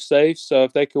almost safe. So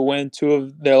if they could win 2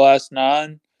 of their last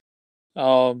 9,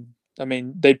 I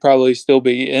mean, they'd probably still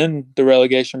be in the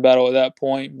relegation battle at that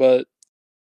point, but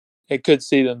it could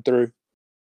see them through.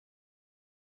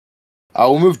 I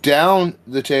will move down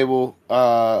the table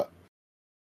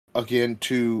again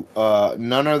to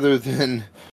none other than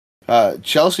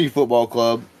Chelsea Football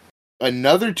Club,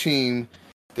 another team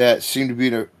that seemed to be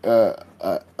in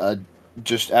a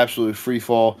just absolute free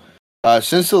fall.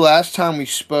 Since the last time we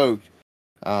spoke,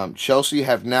 Chelsea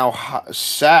have now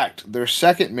sacked their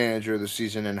second manager of the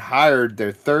season and hired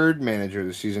their third manager of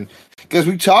the season. Because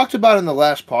we talked about it in the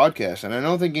last podcast, and I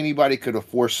don't think anybody could have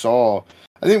foresaw.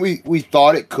 I think we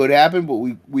thought it could happen, but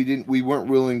we weren't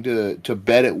willing to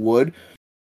bet it would.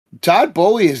 Todd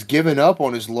Bowley has given up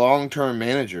on his long-term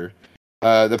manager,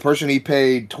 the person he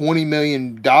paid $20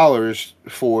 million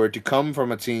for to come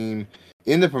from a team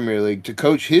in the Premier League to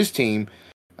coach his team,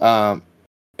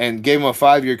 and gave him a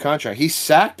 5-year contract. He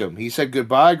sacked him. He said,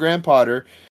 "Goodbye, Graham Potter.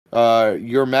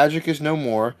 Your magic is no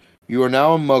more. You are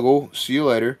now a muggle. See you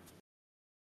later."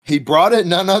 He brought in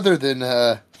none other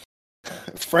than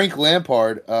Frank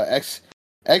Lampard, ex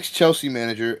Chelsea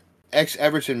manager, ex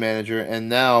Everton manager, and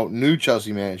now new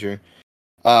Chelsea manager.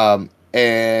 And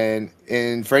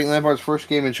in Frank Lampard's first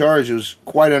game in charge, it was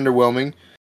quite underwhelming,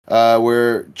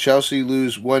 where Chelsea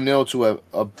lose 1-0 to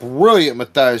a brilliant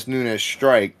Matthias Nunes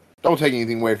strike. Don't take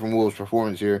anything away from Wolves'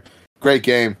 performance here. Great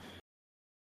game.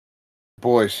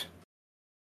 Boys.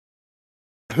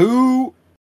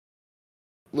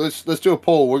 Let's do a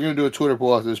poll. We're going to do a Twitter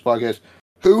poll after this podcast.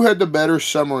 Who had the better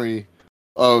summary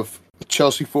of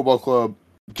Chelsea Football Club?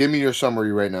 Give me your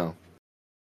summary right now.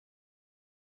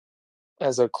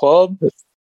 As a club?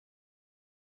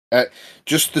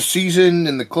 Just the season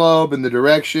and the club and the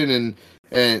direction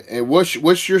and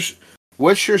what's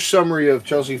your summary of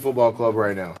Chelsea Football Club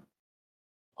right now?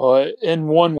 In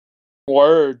one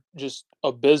word, just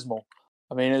abysmal.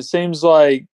 I mean, it seems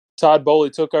like Todd Bowley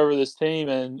took over this team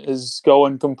and is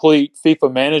going complete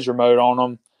FIFA manager mode on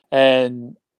them.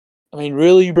 And, I mean,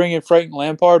 really, you bring in Frank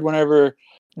Lampard whenever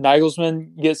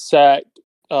Nagelsmann gets sacked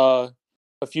a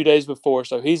few days before,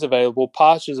 so he's available.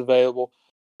 Poch is available.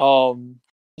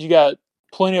 You got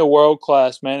plenty of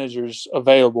world-class managers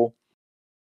available,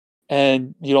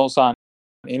 and you don't sign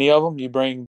any of them. You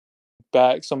bring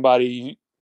back somebody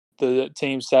the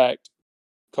team sacked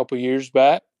a couple years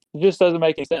back. It just doesn't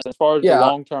make any sense as far as the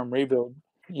long-term rebuild.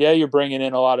 Yeah, you're bringing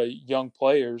in a lot of young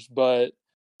players, but it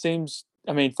seems,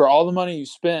 I mean, for all the money you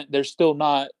spent, there's still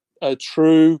not a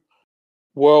true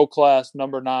world-class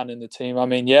number 9 in the team. I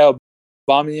mean, yeah,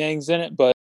 Aubameyang's in it,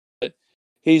 but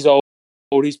he's old.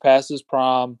 He's past his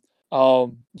prime.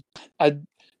 I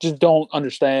just don't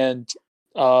understand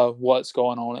what's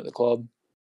going on at the club.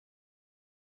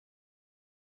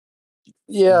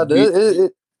 Yeah,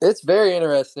 it's very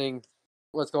interesting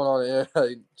what's going on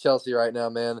in Chelsea right now,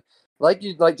 man. Like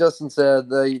Justin said,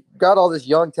 they got all this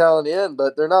young talent in,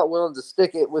 but they're not willing to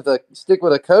stick with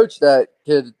a coach that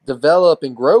could develop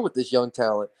and grow with this young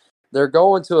talent. They're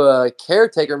going to a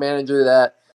caretaker manager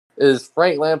that is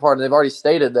Frank Lampard, and they've already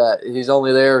stated that he's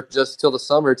only there just till the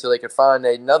summer till they can find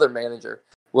another manager.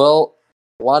 Well,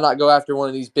 why not go after one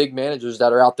of these big managers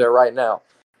that are out there right now?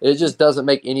 It just doesn't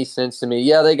make any sense to me.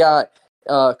 Yeah, they got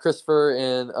Christopher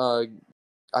and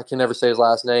I can never say his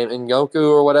last name, Ngoku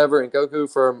or whatever,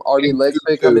 Ngoku from RB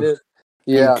Leipzig coming in.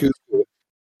 Yeah.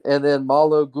 And then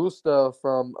Malo Gusta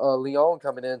from Lyon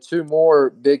coming in. 2 more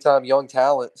big-time young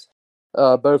talents,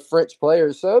 both French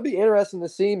players. So it'll be interesting to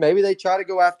see. Maybe they try to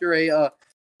go after a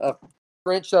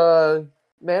French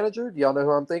manager. Do y'all know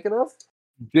who I'm thinking of?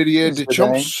 Didier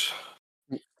Deschamps.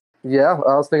 Yeah,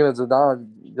 I was thinking of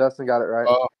Zidane. Justin got it right.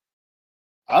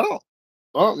 I don't.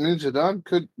 Oh, I mean, Zidane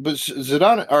could, but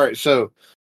Zidane. All right, so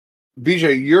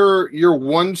BJ, your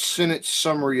 1-sentence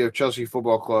summary of Chelsea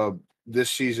Football Club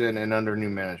this season and under new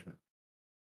management,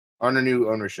 under new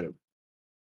ownership.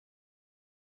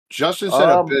 Justin said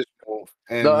abysmal,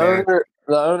 and the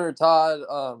owner Todd.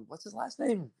 What's his last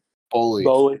name? Bowley.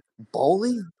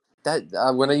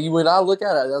 That when I look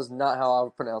at it, that's not how I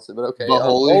would pronounce it. But okay,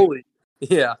 Bowley.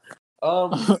 Yeah.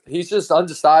 He's just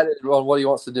undecided on what he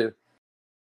wants to do.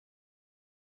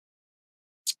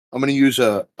 I'm going to use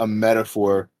a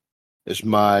metaphor as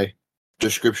my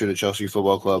description of Chelsea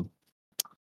Football Club.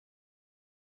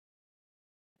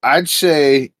 I'd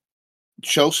say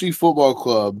Chelsea Football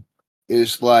Club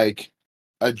is like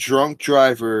a drunk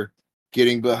driver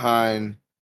getting behind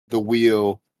the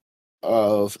wheel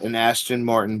of an Aston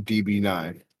Martin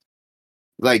DB9.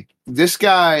 Like, this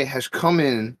guy has come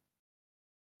in.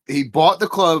 He bought the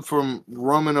club from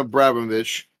Roman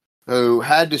Abramovich, who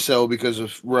had to sell because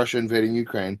of Russia invading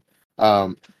Ukraine.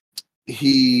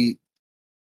 He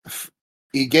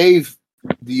gave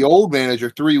the old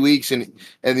manager 3 weeks, and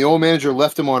the old manager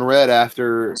left him on red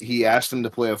after he asked him to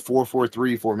play a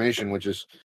 4-4-3 formation, which is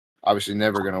obviously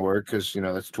never going to work because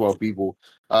that's 12 people.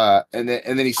 And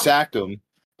then he sacked him,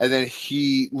 and then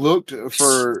he looked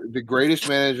for the greatest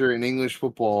manager in English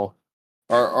football,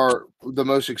 or the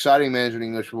most exciting manager in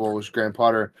English football was Graham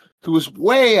Potter, who was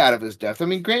way out of his depth. I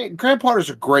mean, Graham Potter's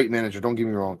a great manager. Don't get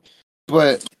me wrong,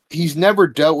 but he's never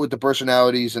dealt with the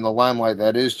personalities and the limelight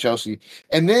that is Chelsea.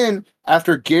 And then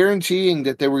after guaranteeing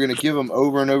that they were going to give him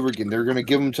over and over again, they're going to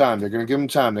give him time. They're going to give him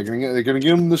time. They're going to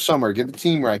give him the summer, get the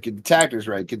team right, get the tactics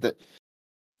right,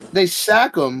 they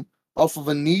sack him off of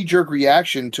a knee-jerk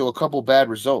reaction to a couple bad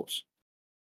results.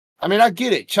 I mean, I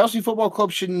get it. Chelsea Football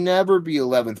Club should never be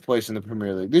 11th place in the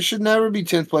Premier League. This should never be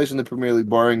 10th place in the Premier League,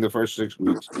 barring the first 6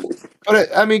 weeks.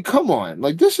 But I mean, come on!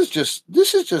 Like this is just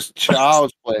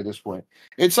child's play at this point.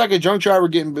 It's like a drunk driver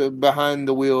getting behind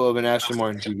the wheel of an Aston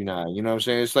Martin GB9. You know what I'm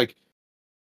saying? It's like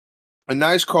a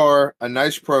nice car, a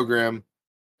nice program.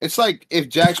 It's like if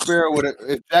Jack Sparrow would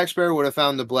have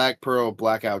found the Black Pearl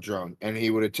blackout drunk and he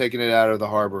would have taken it out of the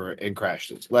harbor and crashed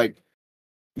it. Like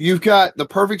you've got the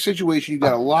perfect situation. You've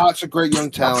got lots of great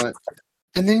young talent,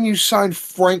 and then you signed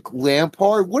Frank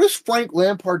Lampard. What has Frank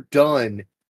Lampard done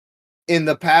in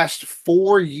the past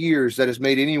 4 years that has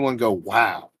made anyone go,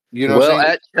 wow? You know, well,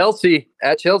 at Chelsea,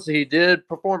 he did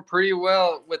perform pretty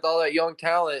well with all that young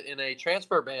talent in a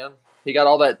transfer ban. He got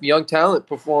all that young talent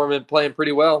playing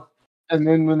pretty well. And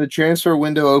then when the transfer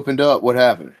window opened up, what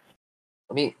happened?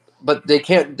 I mean, but they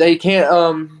can't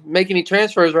make any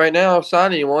transfers right now,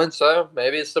 sign anyone. So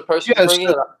maybe it's the person to bring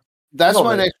in.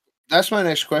 That's my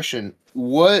next question.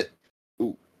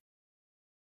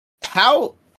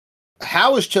 How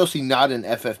is Chelsea not in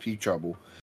FFP trouble?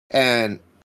 And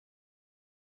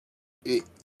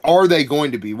are they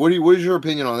going to be? What is your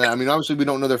opinion on that? I mean, obviously we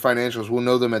don't know their financials. We'll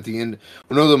know them at the end.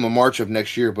 We'll know them in March of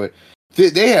next year. But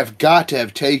they have got to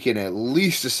have taken at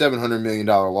least a $700 million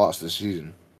loss this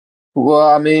season. Well,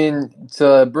 I mean,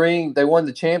 they won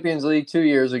the Champions League 2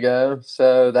 years ago,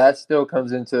 so that still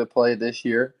comes into play this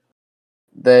year.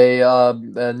 They a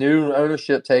new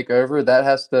ownership takeover that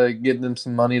has to give them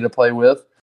some money to play with.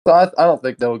 So I don't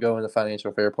think they'll go into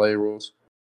financial fair play rules.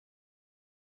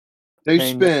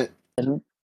 They spent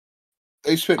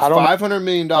 $500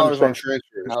 million on transfers.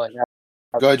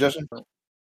 Go ahead, Justin.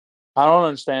 I don't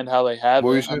understand how they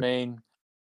haven't. I mean,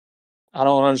 I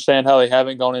don't understand how they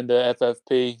haven't gone into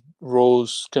FFP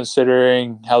rules,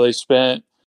 considering how they spent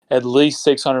at least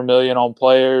 $600 million on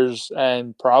players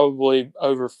and probably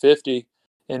over 50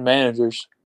 in managers.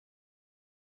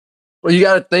 Well, you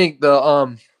got to think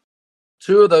the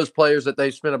two of those players that they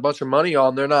spent a bunch of money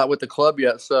on, they're not with the club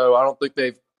yet, so I don't think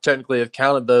they've technically have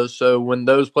counted those. So when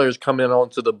those players come in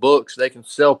onto the books, they can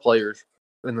sell players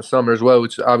in the summer as well,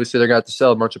 which obviously they're going to have to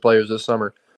sell a bunch of players this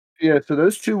summer. Yeah, so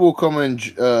those two will come in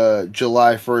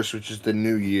July 1st, which is the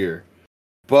new year.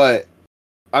 But,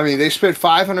 I mean, they spent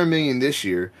 $500 million this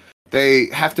year. They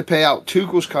have to pay out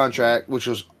Tuchel's contract, which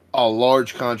was a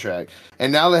large contract.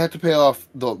 And now they have to pay off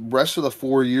the rest of the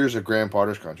 4 years of Graham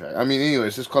Potter's contract. I mean,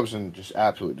 anyways, this club's in just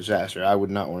absolute disaster. I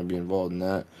would not want to be involved in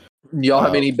that. Y'all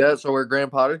have any bets on where Graham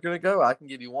Potter's going to go? I can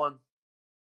give you one.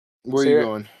 Where are you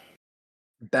going?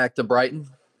 Back to Brighton.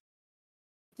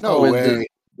 No way.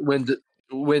 When De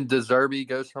Zerbi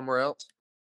goes somewhere else?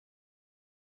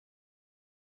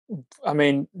 I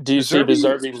mean, do you see De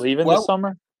Zerbi leaving this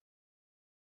summer?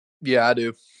 Yeah, I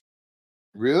do.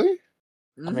 Really?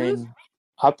 Mm-hmm. I mean,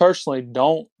 I personally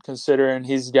don't, considering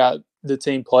he's got the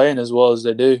team playing as well as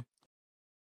they do.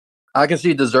 I can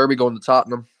see De Zerbi going to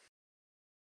Tottenham.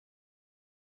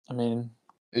 I mean,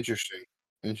 interesting.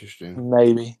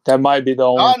 Maybe that might be the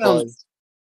only play.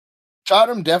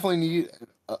 Tottenham definitely need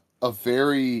a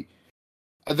very.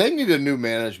 They need a new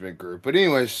management group. But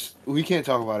anyways, we can't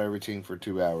talk about every team for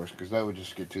 2 hours because that would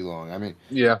just get too long. I mean,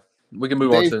 yeah, we can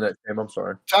move on to the next game. I'm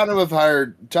sorry. Tottenham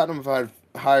have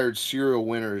hired serial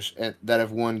winners that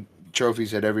have won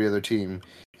trophies at every other team,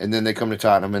 and then they come to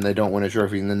Tottenham and they don't win a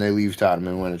trophy, and then they leave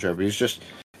Tottenham and win a trophy.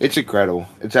 It's incredible.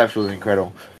 It's absolutely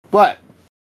incredible. But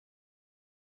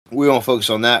we won't focus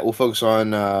on that. We'll focus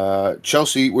on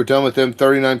Chelsea. We're done with them.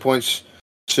 39 points,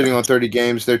 sitting on 30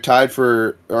 games. They're tied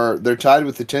with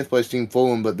the 10th place team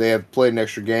Fulham, but they have played an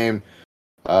extra game,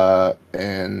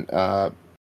 and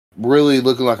really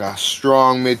looking like a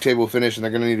strong mid-table finish, and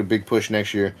they're going to need a big push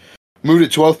next year.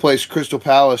 Moved to 12th place, Crystal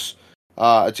Palace,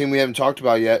 a team we haven't talked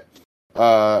about yet,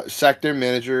 sacked their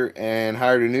manager and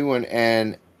hired a new one,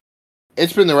 and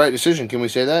it's been the right decision. Can we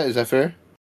say that? Is that fair?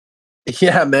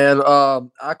 Yeah, man.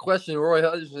 I question Roy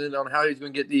Hodgson on how he's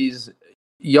going to get these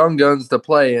young guns to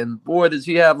play, and boy, does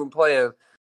he have them playing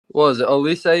what was it?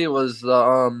 Olise was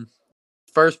the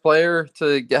first player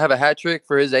to have a hat trick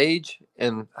for his age,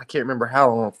 and I can't remember how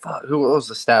long. Fuck, what was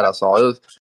the stat I saw? It was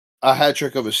A hat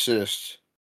trick of assists.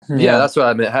 yeah, that's what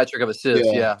I meant. Hat trick of assists.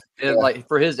 Yeah. Yeah, and like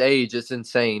for his age, it's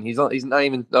insane. He's not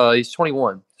even he's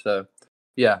 21. So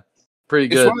yeah, pretty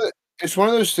good. It's one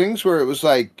of those things where it was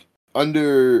like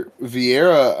under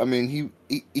Vieira. I mean,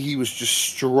 he was just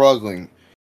struggling,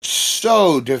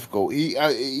 so difficult.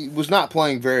 He was not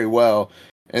playing very well,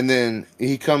 and then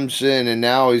he comes in and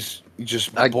now he's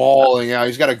just balling out.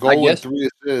 He's got a goal and 3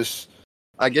 assists.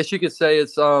 I guess you could say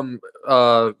it's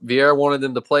Vieira wanted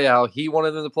them to play how he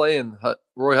wanted them to play, and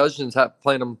Roy Hodgson's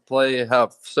playing them play how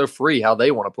so free how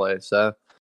they want to play. So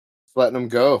just letting them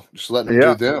go, just letting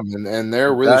them do them, and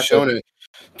they're really showing it.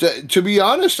 To be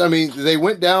honest, I mean, they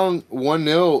went down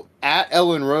 1-0 at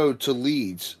Ellen Road to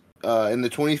Leeds in the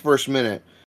 21st minute,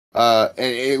 and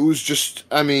it was just,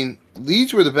 I mean,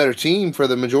 Leeds were the better team for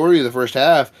the majority of the first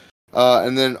half,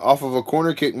 and then off of a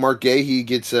corner kick, Mark Gahey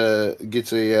gets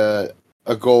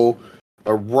a goal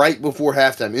right before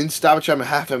halftime, in stoppage time at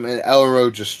halftime, and Ellen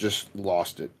Road just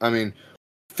lost it. I mean,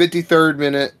 53rd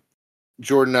minute,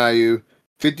 Jordan Ayew,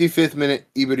 55th minute,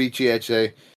 Iberici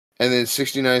Eche, and then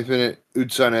 69th minute,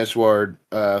 Udson Esward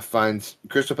finds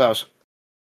Crystal Palace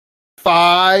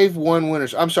 5-1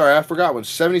 winners. I'm sorry, I forgot one.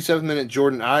 77th minute,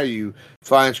 Jordan Ayew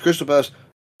finds Crystal Palace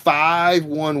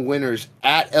 5-1 winners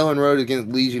at Ellen Road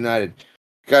against Leeds United.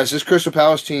 Guys, this Crystal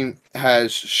Palace team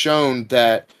has shown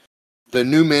that the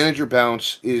new manager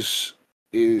bounce is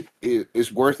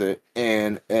worth it,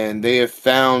 and they have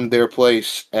found their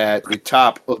place at the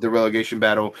top of the relegation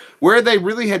battle, where they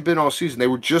really had been all season. They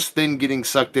were just then getting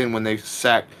sucked in when they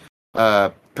sacked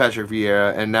Patrick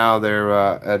Vieira, and now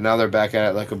they're back at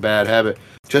it like a bad habit.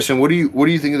 Justin, what do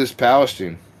you think of this Palace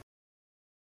team?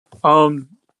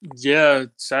 Yeah,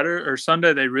 Saturday or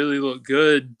Sunday they really look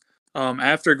good.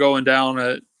 After going down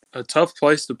a tough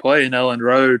place to play in Ellen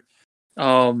Road.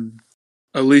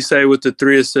 Olise with the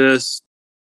 3 assists.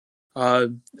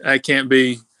 That can't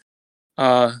be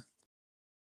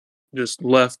just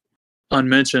left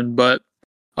unmentioned. But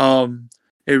to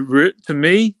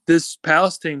me, this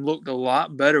Palace team looked a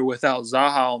lot better without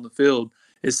Zaha on the field.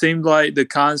 It seemed like the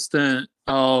constant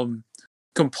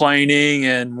complaining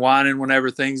and whining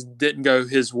whenever things didn't go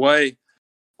his way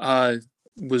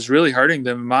was really hurting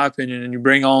them, in my opinion. And you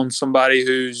bring on somebody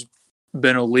who's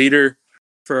been a leader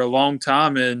for a long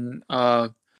time in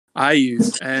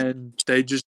Ayew, and they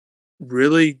just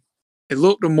really it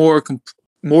looked a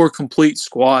more complete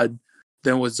squad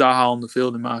than with Zaha on the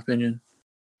field, in my opinion.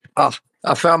 I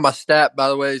found my stat, by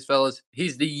the way, fellas.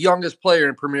 He's the youngest player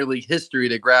in Premier League history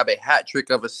to grab a hat trick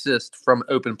of assist from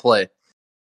open play.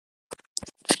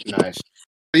 Nice.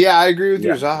 But yeah, I agree with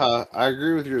your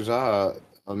Zaha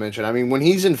mention. I mean, when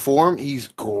he's in form, he's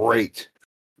great.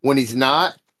 When he's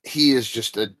not, he is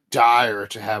just a dire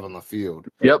to have on the field.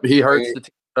 Yep, he hurts the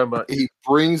team so much. He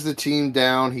brings the team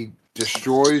down. He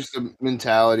destroys the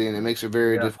mentality, and it makes it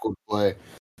very difficult to play.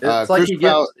 It's like he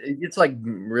gets like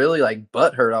really like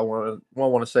butthurt. I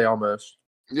want to say almost.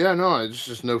 Yeah, no, it's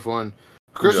just no fun.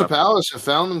 Crystal Palace have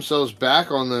found themselves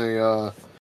back on the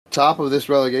top of this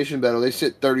relegation battle. They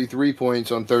sit 33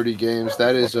 points on 30 games.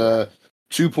 That is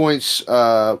 2 points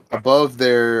above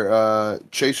their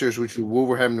chasers, which were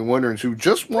Wolverhampton Wanderers, who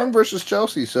just won versus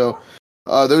Chelsea. So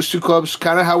those two clubs,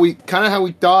 kind of how we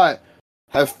thought,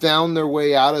 have found their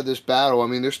way out of this battle. I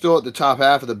mean, they're still at the top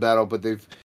half of the battle, but they've,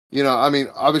 I mean,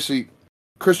 obviously,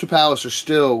 Crystal Palace are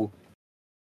still.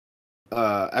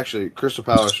 Actually, Crystal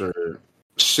Palace are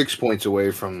 6 points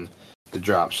away from the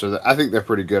drop, so I think they're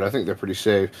pretty good. I think they're pretty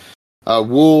safe.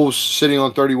 Wolves, sitting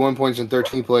on 31 points in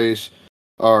 13th place,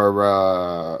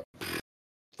 are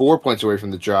 4 points away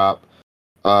from the drop.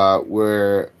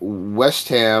 Where West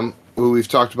Ham, who we've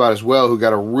talked about as well, who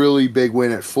got a really big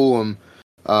win at Fulham,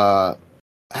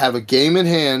 have a game in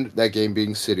hand. That game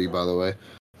being City, by the way.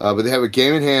 But they have a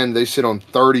game in hand. They sit on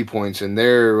 30 points, and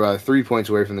they're 3 points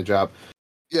away from the drop.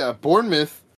 Yeah,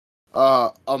 Bournemouth,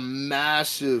 a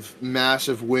massive,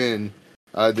 massive win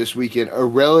this weekend. A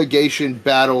relegation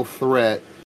battle threat.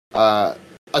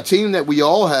 A team that we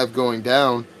all have going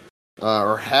down,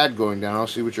 or had going down. I'll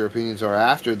see what your opinions are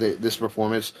after this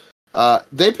performance.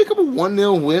 They pick up a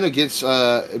 1-0 win against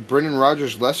Brendan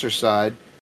Rodgers' Leicester side.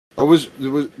 Or was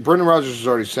Brendan Rodgers was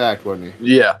already sacked, wasn't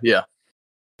he? Yeah.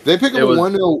 They pick up a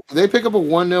 1-0. They pick up a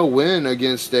 1-0 win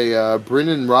against a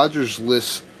Brendan Rodgers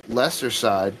Leicester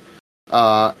side,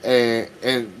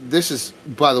 and this is,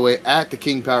 by the way, at the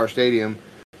King Power Stadium.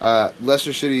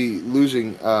 Leicester City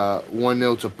losing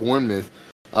 1-0 to Bournemouth.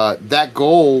 That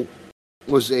goal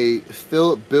was a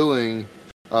Philip Billing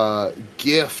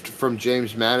gift from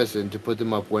James Madison to put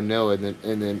them up 1-0,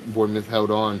 and then Bournemouth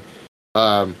held on.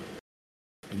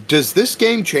 Does this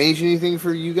game change anything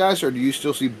for you guys, or do you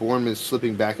still see Bournemouth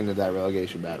slipping back into that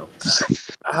relegation battle?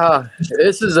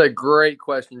 This is a great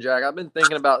question, Jack. I've been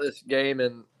thinking about this game,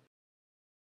 and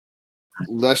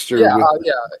Leicester.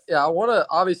 I want to.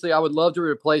 Obviously, I would love to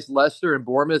replace Leicester and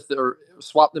Bournemouth or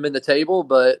swap them in the table,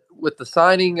 but with the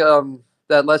signing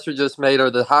that Leicester just made, or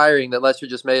the hiring that Leicester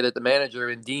just made at the manager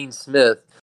and Dean Smith,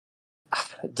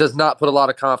 does not put a lot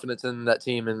of confidence in that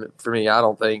team. And for me, I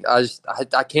don't think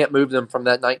I can't move them from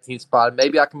that 19th spot.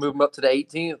 Maybe I can move them up to the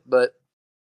 18th, but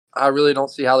I really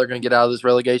don't see how they're going to get out of this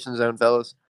relegation zone,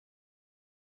 fellas.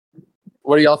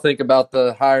 What do y'all think about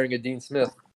the hiring of Dean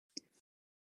Smith?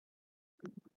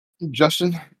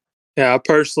 Justin? Yeah, I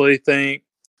personally think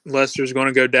Leicester's going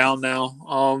to go down now.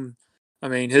 I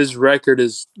mean, his record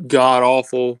is god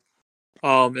awful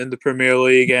in the Premier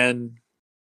League, and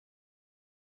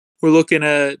we're looking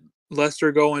at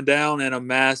Leicester going down and a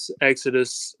mass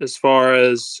exodus as far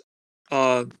as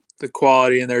the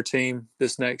quality in their team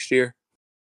this next year.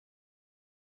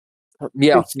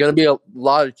 Yeah, it's going to be a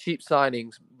lot of cheap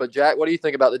signings. But, Jack, what do you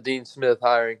think about the Dean Smith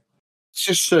hiring? It's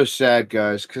just so sad,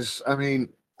 guys, because, I mean,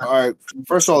 all right,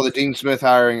 first of all, the Dean Smith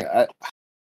hiring,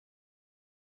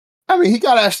 I mean, he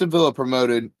got Aston Villa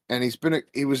promoted, and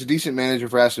he was a decent manager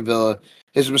for Aston Villa.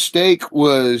 His mistake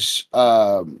was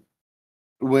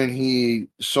when he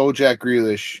sold Jack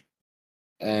Grealish,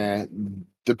 and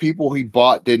the people he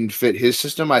bought didn't fit his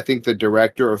system. I think the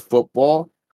director of football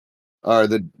or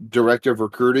the director of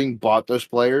recruiting bought those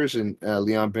players, and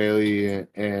Leon Bailey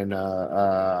and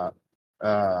the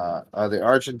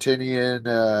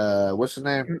Argentinian, what's the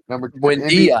name? Number 10,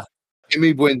 Buendia.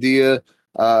 Emi Buendia.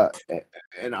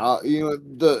 And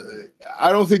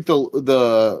I don't think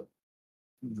the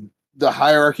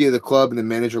hierarchy of the club and the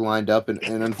manager lined up, and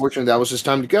unfortunately that was his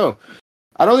time to go.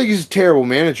 I don't think he's a terrible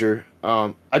manager.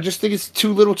 I just think it's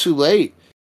too little, too late.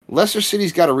 Leicester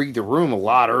City's got to read the room a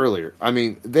lot earlier. I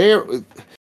mean,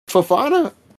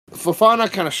 Fofana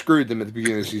kind of screwed them at the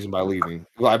beginning of the season by leaving,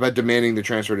 by demanding the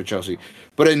transfer to Chelsea.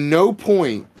 But at no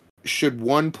point should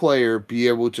one player be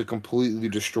able to completely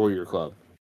destroy your club.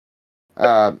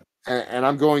 And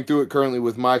I'm going through it currently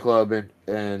with my club,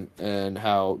 and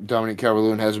how Dominic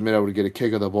Calvert-Lewin hasn't been able to get a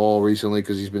kick of the ball recently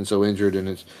because he's been so injured, and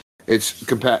it's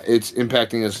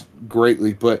impacting us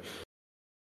greatly. But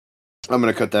I'm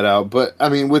going to cut that out. But I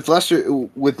mean, with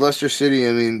Leicester City,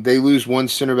 I mean, they lose one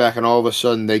center back, and all of a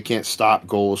sudden they can't stop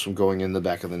goals from going in the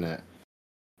back of the net.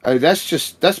 I mean,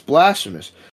 that's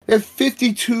blasphemous. They have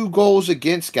 52 goals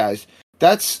against, guys.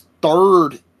 That's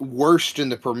third worst in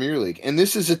the Premier League, and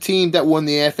this is a team that won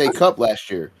the FA Cup last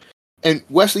year. And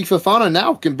Wesley Fofana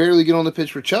now can barely get on the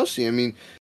pitch for Chelsea. I mean,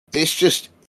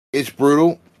 it's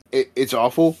brutal. It's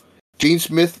awful. Dean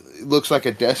Smith looks like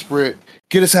a desperate,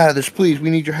 get us out of this, please, we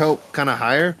need your help kind of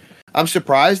hire. I'm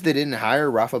surprised they didn't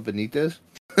hire Rafa Benitez.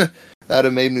 That would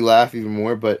have made me laugh even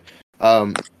more. But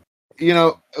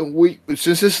since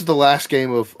this is the last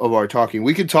game of our talking,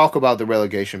 we can talk about the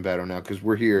relegation battle now because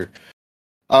we're here.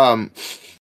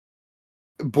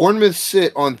 Bournemouth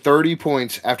sit on 30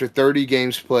 points after 30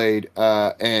 games played,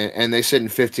 and they sit in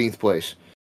 15th place.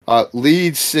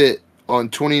 Leeds sit on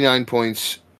 29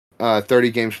 points,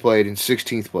 30 games played, in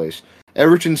 16th place.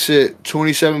 Everton sit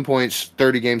 27 points,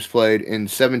 30 games played, in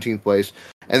 17th place.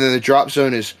 And then the drop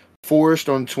zone is Forest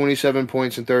on 27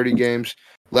 points in 30 games,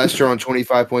 Leicester on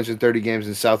 25 points in 30 games,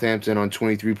 and Southampton on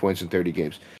 23 points in 30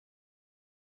 games.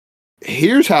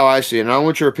 Here's how I see it, and I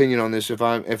want your opinion on this. If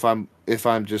I'm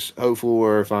just hopeful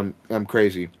or if I'm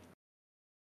crazy.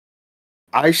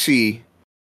 I see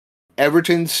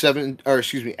Everton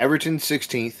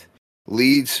 16th,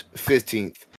 Leeds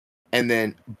 15th, and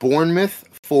then Bournemouth,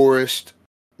 Forest,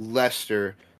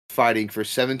 Leicester fighting for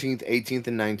 17th, 18th,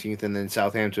 and 19th, and then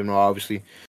Southampton will obviously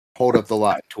hold up the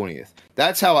lot 20th.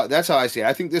 That's how I see it.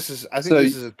 I think this is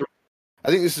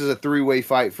a three-way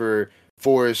fight for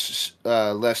Forest,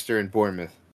 Leicester, and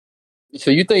Bournemouth.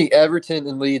 So you think Everton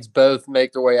and Leeds both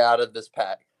make their way out of this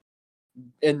pack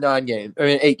in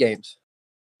 8 games?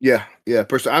 Yeah.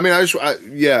 Personally, I mean, I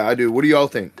do. What do y'all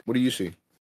think? What do you see?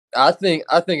 I think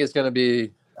it's going to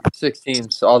be 6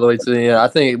 teams all the way to the end. I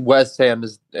think West Ham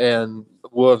and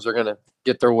Wolves are going to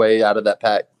get their way out of that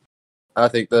pack. I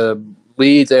think the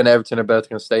Leeds and Everton are both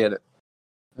going to stay in it.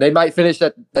 They might finish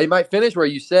where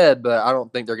you said, but I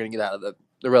don't think they're going to get out of the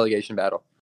relegation battle.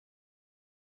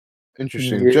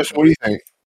 Interesting. Yeah. Just what do you think?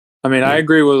 I mean, I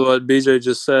agree with what BJ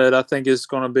just said. I think it's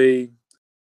going to be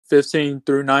 15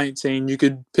 through 19. You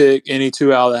could pick any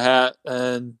two out of the hat,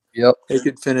 and it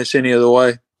could finish any other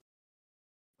way.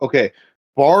 Okay.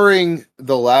 barring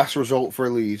the last result for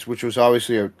Leeds, which was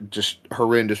obviously a just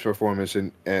horrendous performance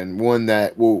and one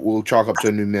that will chalk up to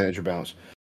a new manager bounce.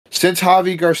 Since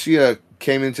Javi Garcia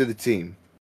came into the team,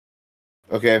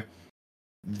 okay,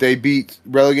 they beat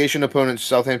relegation opponents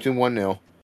Southampton 1-0.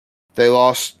 They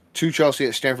lost to Chelsea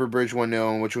at Stamford Bridge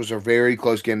 1-0, which was a very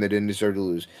close game they didn't deserve to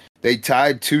lose. They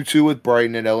tied 2-2 with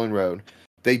Brighton at Ellen Road.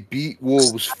 They beat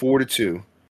Wolves 4-2.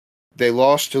 They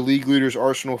lost to league leaders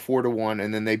Arsenal 4-1,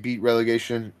 and then they beat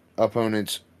relegation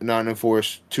opponents Nottingham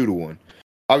Forest 2-1.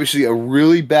 Obviously, a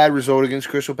really bad result against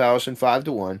Crystal Palace in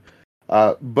 5-1.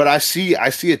 But I see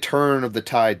a turn of the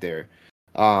tide there.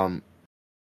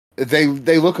 They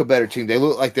look a better team. They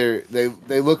look like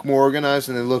they look more organized,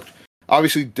 and they look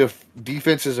obviously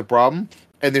defense is a problem.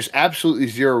 And there's absolutely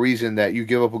zero reason that you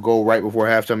give up a goal right before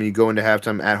halftime and you go into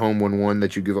halftime at home 1-1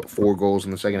 that you give up 4 goals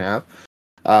in the second half.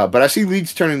 But I see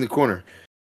Leeds turning the corner.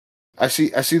 I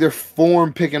see their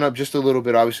form picking up just a little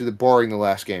bit, obviously, barring the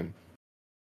last game.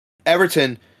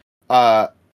 Everton,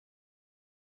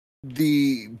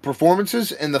 the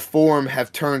performances and the form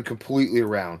have turned completely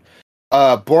around.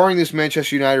 Barring this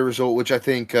Manchester United result, which I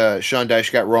think Sean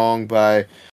Dyche got wrong by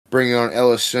bringing on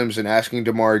Ellis Sims and asking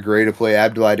Damari Gray to play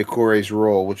Abdoulaye Doucouré's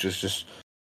role, which is just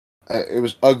it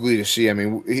was ugly to see. I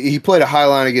mean, he played a high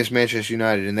line against Manchester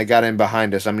United, and they got in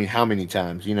behind us. I mean, how many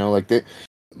times? You know, like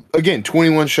again,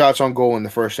 21 shots on goal in the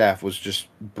first half was just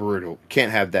brutal.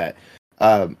 Can't have that.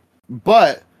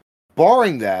 But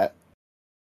barring that,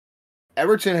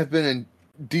 Everton have been in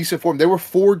decent form. They were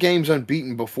 4 games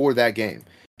unbeaten before that game.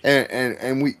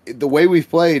 And the way we've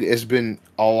played has been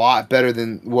a lot better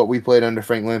than what we played under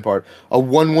Frank Lampard. A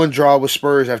 1-1 draw with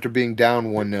Spurs after being down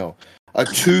 1-0. A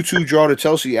 2-2 draw to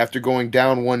Chelsea after going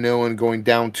down 1-0 and going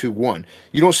down 2-1.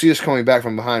 You don't see us coming back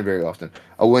from behind very often.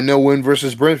 A 1-0 win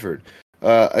versus Brentford.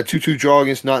 A 2-2 draw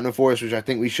against Nottingham Forest, which I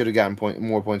think we should have gotten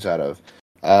more points out of.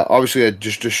 Obviously,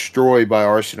 just destroyed by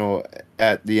Arsenal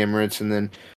at the Emirates, and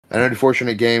then an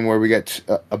unfortunate game where we got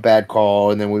a bad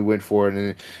call, and then we went for it.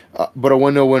 And but a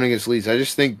 1-0 win against Leeds. I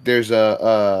just think there's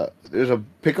a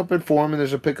pickup in form, and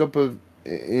there's a pickup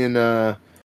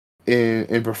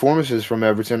in performances from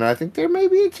Everton. I think there may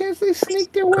be a chance they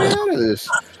sneak their way out of this.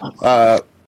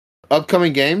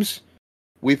 Upcoming games,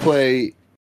 we play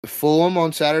Fulham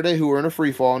on Saturday, who are in a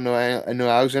free fall. No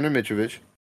Alexander Mitrovic.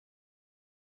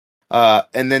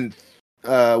 And then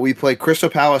we play Crystal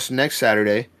Palace next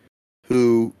Saturday,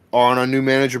 who are on a new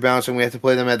manager bounce, and we have to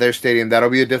play them at their stadium. That'll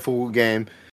be a difficult game.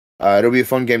 It'll be a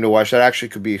fun game to watch. That actually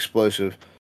could be explosive.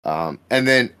 And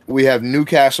then we have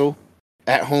Newcastle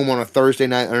at home on a Thursday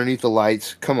night underneath the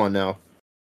lights. Come on now.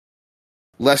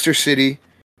 Leicester City.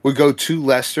 We go to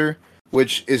Leicester,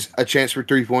 which is a chance for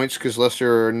 3 points because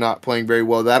Leicester are not playing very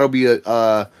well. That'll be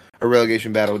a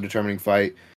relegation battle determining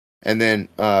fight. And then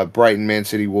Brighton, Man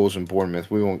City, Wolves, and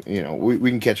Bournemouth. We won't, we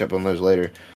can catch up on those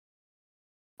later.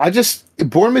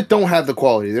 Bournemouth don't have the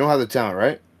quality. They don't have the talent,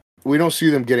 right? We don't see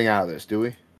them getting out of this, do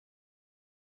we?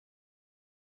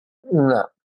 No.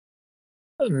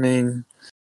 I mean,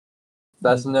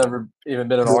 that's never even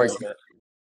been an argument.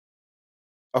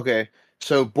 Okay,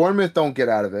 so Bournemouth don't get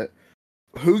out of it.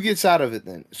 Who gets out of it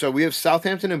then? So we have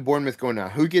Southampton and Bournemouth going now.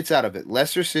 Who gets out of it?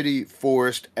 Leicester City,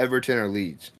 Forest, Everton, or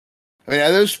Leeds? I mean,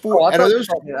 are those four? I thought you were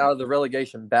talking out of the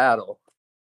relegation battle.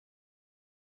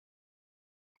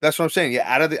 That's what I'm saying. Yeah,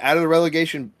 out of the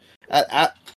relegation,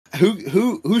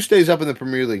 who stays up in the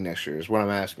Premier League next year is what I'm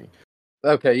asking.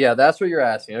 Okay, yeah, that's what you're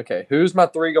asking. Okay, who's my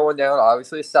 3 going down?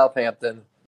 Obviously, Southampton.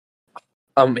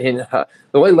 I mean,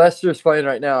 the way Leicester's playing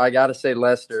right now, I got to say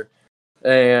Leicester.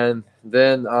 And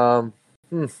then,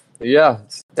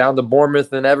 it's down to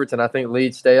Bournemouth and Everton. I think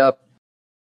Leeds stay up.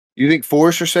 You think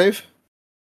Forest are safe?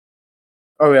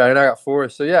 Oh, yeah, and I got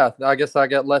Forest. So, yeah, I guess I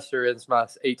got Leicester. It's my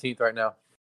 18th right now.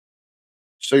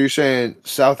 So you're saying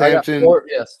Southampton?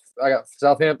 Yes, I got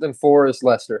Southampton, Forest,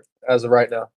 Leicester as of right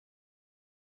now.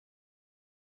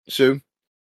 Sue?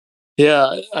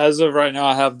 Yeah, as of right now,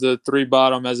 I have the 3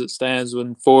 bottom as it stands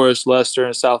with Forest, Leicester,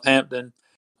 and Southampton.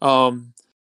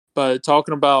 But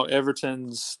talking about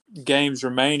Everton's games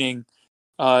remaining,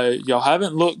 y'all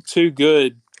haven't looked too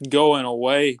good going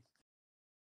away.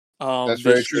 That's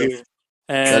very true. Year.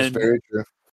 And that's very true.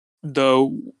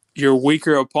 Though your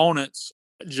weaker opponents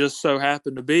just so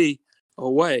happen to be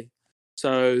away.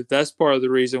 So that's part of the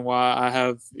reason why I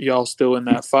have y'all still in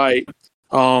that fight.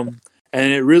 And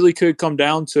it really could come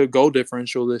down to goal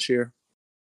differential this year.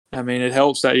 I mean, it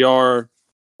helps that y'all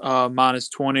are minus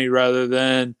 20 rather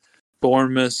than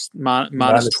Bournemouth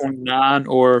minus 29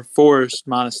 or Forest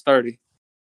minus 30.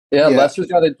 Yeah, Leicester's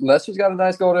got a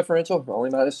nice goal differential, only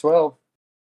minus 12.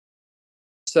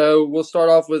 So we'll start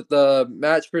off with the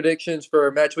match predictions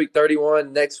for match week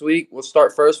 31 next week. We'll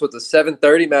start first with the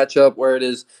 7:30 matchup where it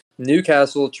is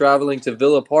Newcastle traveling to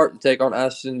Villa Park to take on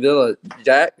Aston Villa.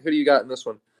 Jack, who do you got in this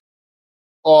one?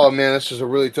 Oh man, this is a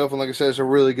really tough one. Like I said, it's a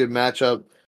really good matchup.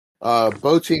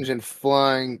 Both teams in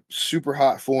flying, super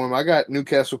hot form. I got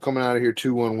Newcastle coming out of here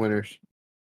 2-1 winners.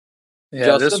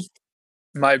 Yeah, Justin? this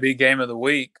might be game of the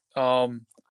week.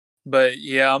 But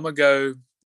yeah, I'm gonna go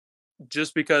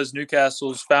just because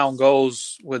Newcastle's found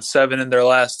goals with 7 in their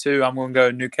last 2. I'm gonna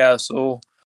go Newcastle.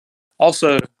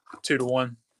 Also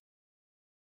 2-1.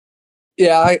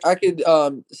 Yeah, I could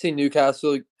see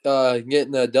Newcastle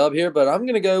getting a dub here, but I'm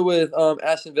going to go with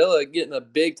Aston Villa getting a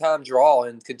big time draw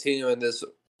and continuing this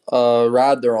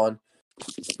ride they're on.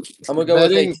 I'm going to go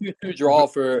with a 2-2 draw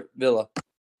for Villa.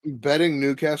 Betting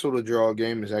Newcastle to draw a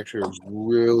game is actually a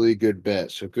really good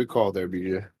bet. So good call there,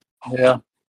 BJ. Yeah.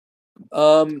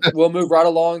 We'll move right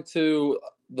along to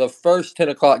the first 10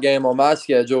 o'clock game on my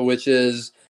schedule, which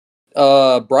is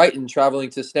Brighton traveling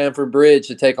to Stamford Bridge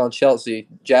to take on Chelsea.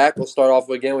 Jack, we'll start off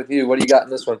again with you. What do you got in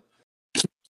this one?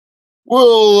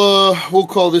 We'll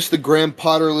call this the Graham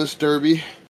Potterless Derby.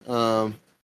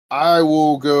 I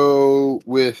will go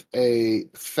with a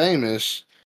famous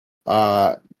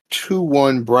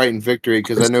 2-1 Brighton victory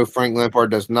because I know Frank Lampard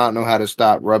does not know how to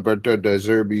stop Roberto De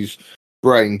Zerbi's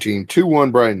Brighton team.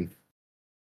 2-1 Brighton.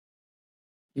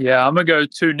 Yeah, I'm gonna go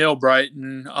 2-0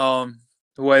 Brighton.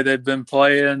 The way they've been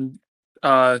playing,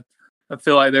 I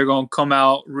feel like they're gonna come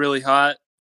out really hot,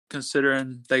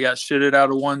 considering they got shitted out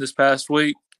of one this past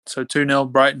week. So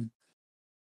 2-0 Brighton.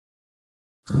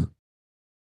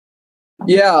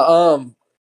 Yeah,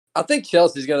 I think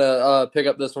Chelsea's gonna pick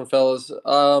up this one, fellas.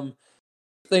 I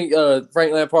think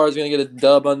Frank Lampard is gonna get a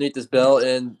dub underneath his belt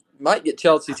and might get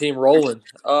Chelsea team rolling.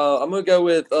 I'm gonna go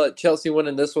with Chelsea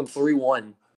winning this one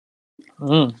 3-1.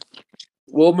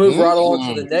 We'll move right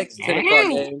along to the next 10 o'clock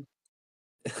game.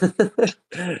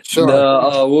 Sure.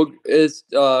 No, it's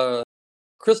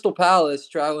Crystal Palace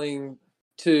traveling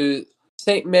to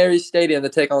St. Mary's Stadium to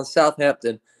take on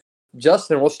Southampton.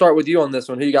 Justin, we'll start with you on this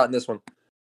one. Who you got in this one?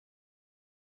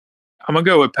 I'm gonna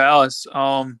go with Palace.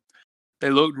 They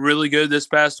looked really good this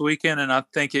past weekend, and I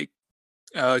think it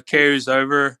carries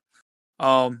over.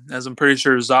 As I'm pretty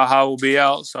sure Zaha will be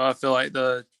out, so I feel like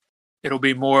it'll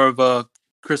be more of a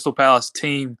Crystal Palace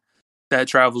team that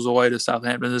travels away to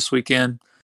Southampton this weekend.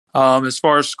 As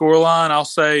far as scoreline, I'll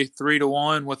say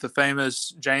 3-1 with the famous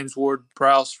James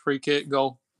Ward-Prowse free kick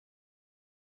goal.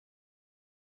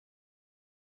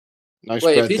 Nice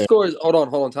Wait, bet if he there. scores, hold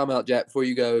on, time out, Jack, before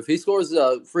you go. If he scores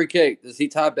a free kick, does he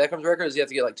tie Beckham's record or does he have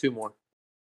to get like 2 more?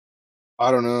 I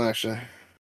don't know, actually.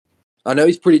 I know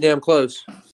he's pretty damn close.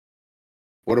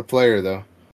 What a player, though.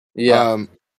 Yeah.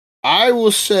 I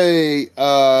will say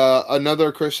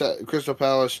another Crystal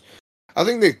Palace. I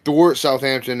think they thwart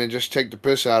Southampton and just take the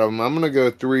piss out of them. I'm going to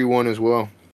go 3-1 as well.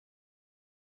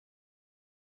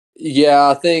 Yeah,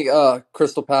 I think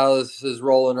Crystal Palace is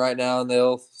rolling right now, and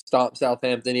they'll stomp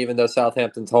Southampton, even though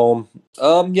Southampton's home.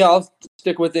 Yeah, I'll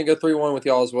stick with it and go 3-1 with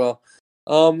y'all as well.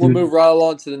 We'll move right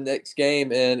along to the next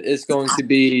game, and it's going to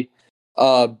be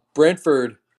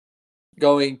Brentford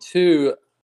going to.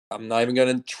 I'm not even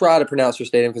going to try to pronounce your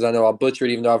stadium because I know I'll butcher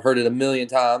it, even though I've heard it a million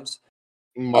times.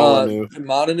 Molyneux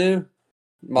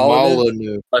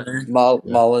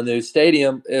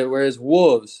Stadium, whereas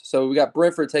Wolves. So we got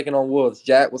Brentford taking on Wolves.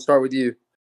 Jack, we'll start with you.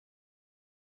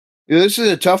 Yeah, this is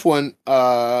a tough one,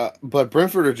 but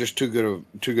Brentford are just too good of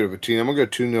a team. I'm gonna go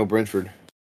 2-0 Brentford.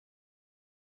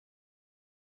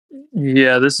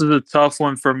 Yeah, this is a tough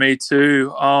one for me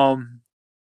too.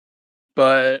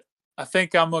 But I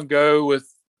think I'm gonna go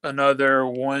with another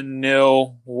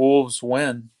 1-0 Wolves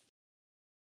win.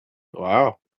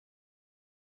 Wow.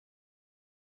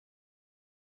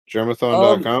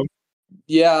 Germathon.com.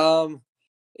 Yeah,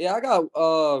 I got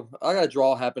a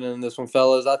draw happening in this one,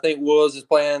 fellas. I think Wolves is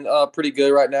playing pretty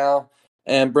good right now,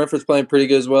 and Brentford's playing pretty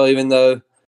good as well, even though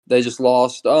they just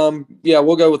lost. Yeah,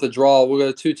 we'll go with a draw. We'll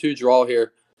go 2-2 draw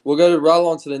here. We'll go right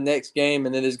on to the next game,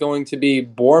 and it is going to be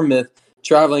Bournemouth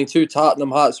traveling to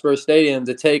Tottenham Hotspur Stadium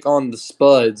to take on the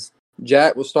Spuds.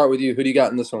 Jack, we'll start with you. Who do you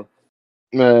got in this one?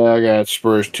 I got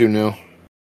Spurs 2-0.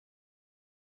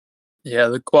 Yeah,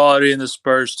 the quality in the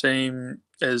Spurs team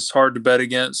is hard to bet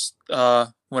against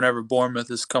whenever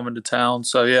Bournemouth is coming to town.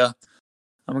 So yeah,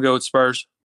 I'm gonna go with Spurs.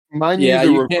 Mind Yeah, you,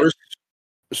 the you can't. reverse.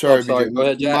 Sorry, Sorry. BJ. Go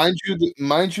ahead, Jack.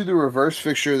 Mind you, the reverse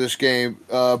fixture of this game.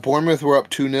 Bournemouth were up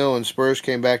 2-0, and Spurs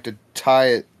came back to tie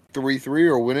it 3-3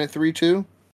 or win it 3-2.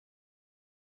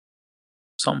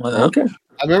 Something like that. Okay.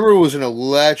 I remember it was an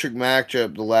electric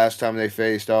matchup the last time they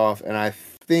faced off, and I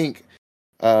think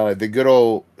the good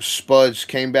old Spuds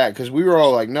came back because we were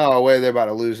all like, no way, they're about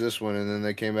to lose this one. And then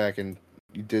they came back and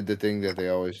did the thing that they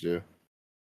always do,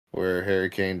 where Harry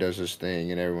Kane does his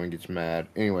thing and everyone gets mad.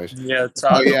 Anyways. Yeah,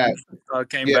 Oh, yeah. Tottenham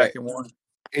came Yeah. back and won.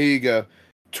 Here you go.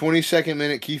 22nd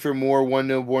minute, Kiefer Moore,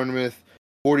 1-0 Bournemouth.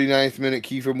 49th minute,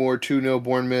 Kiefer Moore, 2-0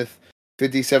 Bournemouth.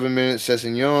 57 minutes,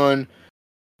 Sessegnon.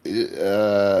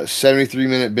 73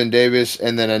 minute, Ben Davis.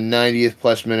 And then a 90th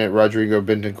plus minute, Rodrigo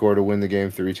Bentancur to win the game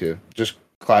 3-2. Just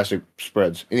classic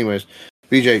spreads. Anyways,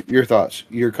 BJ, your thoughts,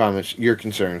 your comments, your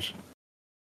concerns.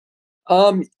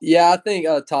 Yeah, I think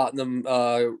Tottenham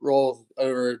roll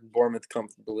over Bournemouth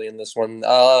comfortably in this one.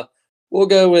 We'll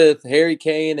go with Harry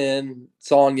Kane and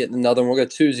Son getting another one. We'll go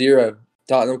 2-0.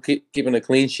 Tottenham keeping a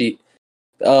clean sheet.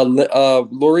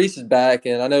 Lloris is back,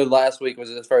 and I know last week was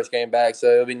his first game back, so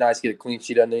it'll be nice to get a clean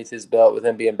sheet underneath his belt with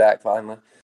him being back finally.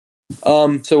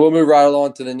 So we'll move right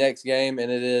along to the next game, and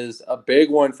it is a big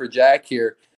one for Jack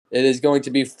here. It is going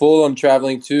to be Fulham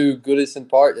traveling to Goodison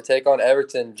Park to take on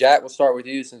Everton. Jack, we'll start with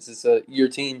you since it's your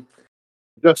team.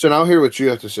 Justin, I'll hear what you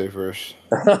have to say first.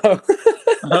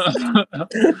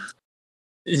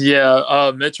 Yeah,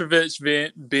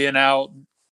 Mitrovic being out,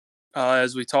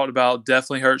 as we talked about,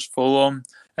 definitely hurts Fulham.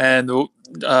 And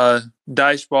the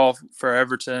dice ball for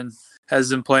Everton has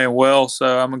been playing well,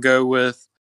 so I'm going to go with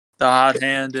the hot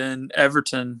hand in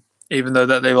Everton, even though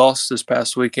that they lost this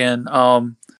past weekend.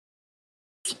 I'm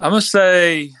going to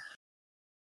say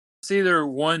it's either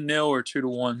 1-0 or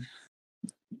 2-1.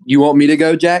 You want me to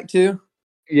go, Jack, too?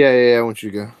 Yeah, I want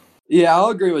you to go. Yeah, I'll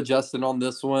agree with Justin on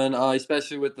this one,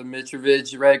 especially with the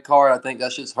Mitrovic red card. I think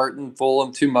that's just hurting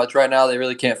Fulham too much right now. They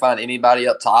really can't find anybody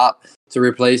up top to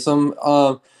replace him.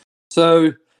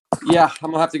 So, yeah,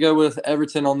 I'm going to have to go with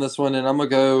Everton on this one, and I'm going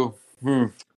to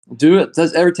go, do it.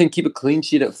 Does Everton keep a clean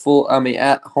sheet at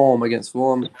home against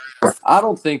Fulham? I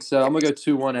don't think so. I'm going to go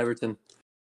 2-1 Everton.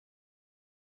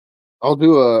 I'll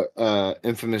do a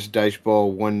infamous dice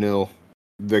ball 1-0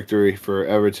 victory for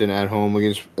Everton at home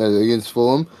against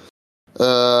Fulham.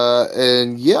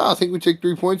 And yeah, I think we take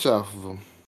 3 points off of them.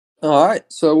 All right,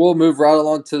 so we'll move right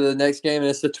along to the next game, and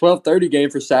it's the 12:30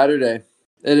 game for Saturday.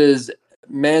 It is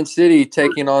Man City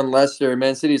taking on Leicester.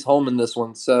 Man City's home in this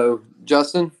one. So,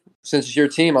 Justin, since it's your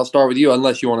team, I'll start with you,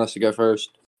 unless you want us to go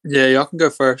first. Yeah, y'all can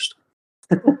go first.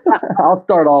 I'll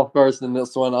start off first in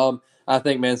this one. I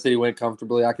think Man City win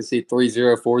comfortably. I can see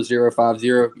 3-0, 4-0,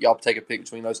 5-0. Y'all take a pick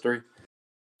between those three.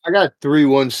 I got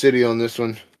 3-1 City on this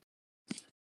one.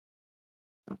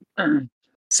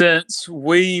 Since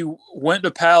we went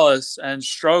to Palace and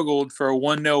struggled for a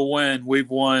 1-0 win, we've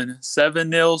won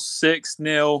 7-0,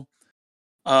 6-0,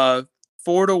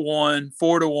 4-1,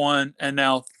 4-1, and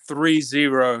now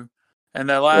 3-0. And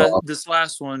this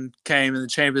last one came in the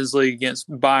Champions League against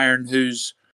Bayern,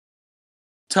 who's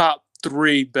top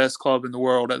 3 best club in the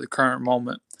world at the current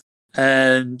moment.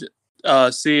 And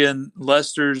seeing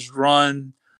Leicester's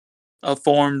run of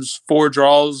forms, 4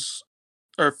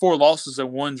 losses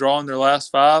and 1 draw in their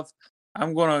last 5,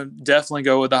 I'm going to definitely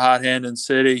go with the hot hand in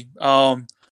City.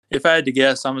 If I had to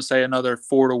guess, I'm going to say another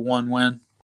 4-1 win.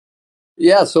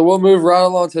 Yeah, so we'll move right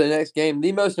along to the next game,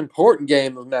 the most important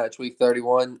game of match week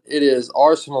 31. It is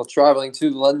Arsenal traveling to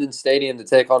London Stadium to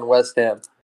take on West Ham.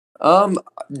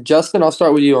 Justin, I'll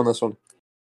start with you on this one.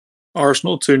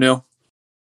 Arsenal 2-0.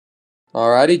 All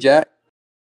righty, Jack.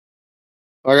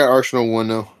 I got Arsenal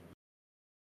 1-0.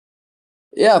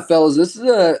 Yeah, fellas, this is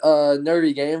a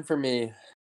nervy game for me.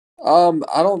 I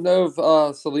don't know if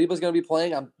Saliba's going to be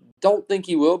playing. I don't think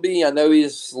he will be. I know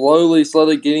he's slowly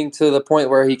getting to the point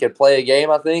where he could play a game,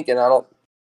 I think, and I don't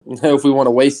know if we want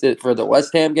to waste it for the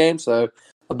West Ham game. So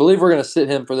I believe we're going to sit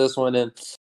him for this one, and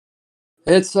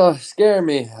it's scaring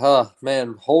me.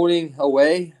 Man, holding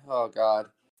away. Oh God.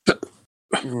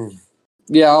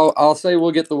 Yeah, I'll say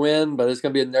we'll get the win, but it's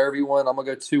going to be a nervy one. I'm going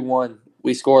to go 2-1.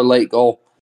 We score a late goal.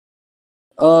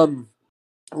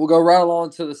 We'll go right along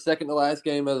to the second to last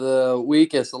game of the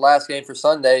week. It's the last game for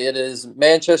Sunday. It is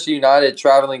Manchester United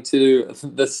traveling to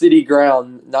the City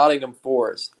Ground, Nottingham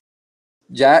Forest.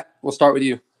 Jack, we'll start with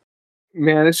you.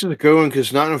 Man, this is a good one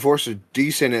because Nottingham Forest is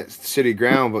decent at City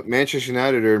Ground, but Manchester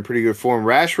United are in pretty good form.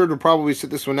 Rashford will probably sit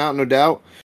this one out, no doubt.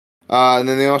 And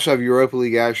then they also have Europa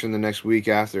League action the next week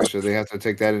after, so they have to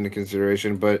take that into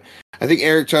consideration. But I think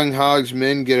Eric Ten Hag's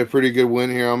men get a pretty good win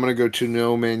here. I'm going to go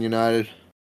 2-0 Man United.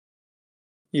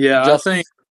 Yeah, I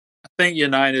think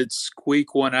United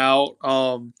squeak one out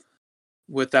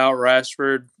without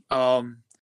Rashford. I'm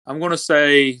going to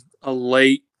say a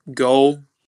late goal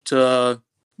to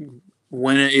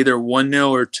win it, either 1-0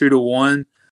 or 2-1.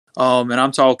 And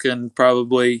I'm talking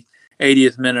probably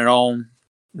 80th minute on,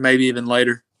 maybe even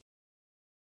later.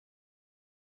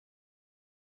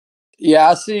 Yeah,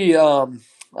 I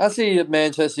see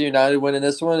Manchester United winning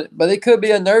this one, but it could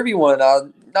be a nervy one.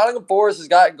 Nottingham Forest has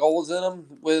got goals in them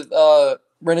with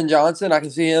Brennan Johnson. I can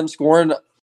see him scoring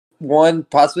one,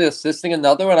 possibly assisting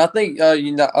another one. I think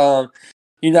United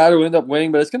will end up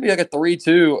winning, but it's gonna be like a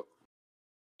 3-2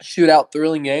 shootout,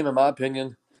 thrilling game in my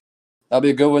opinion. That'll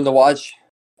be a good one to watch.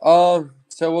 So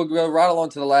we'll go right along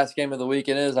to the last game of the week.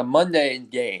 It is a Monday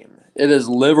game. It is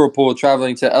Liverpool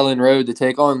traveling to Ellen Road to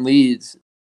take on Leeds.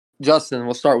 Justin,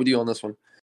 we'll start with you on this one.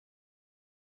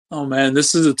 Oh man,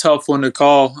 this is a tough one to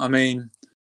call. I mean,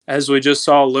 as we just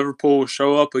saw, Liverpool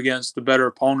show up against the better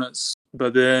opponents,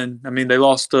 but then I mean they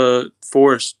lost to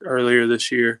Forest earlier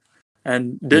this year,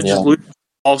 and didn't just lose,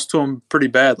 lost to them pretty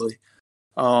badly.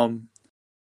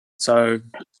 So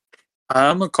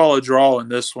I'm gonna call a draw in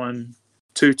this one,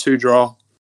 2-2 draw.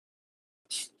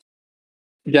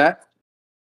 Jack?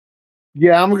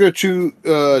 Yeah, I'm gonna go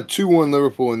 2-1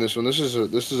 Liverpool in this one. This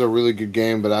is a really good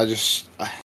game, but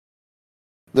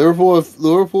Liverpool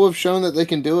have shown that they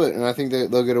can do it, and I think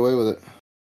they'll get away with it.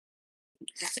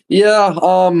 Yeah,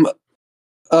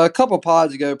 a couple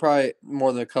pods ago, probably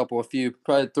more than a few,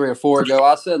 probably 3 or 4 ago,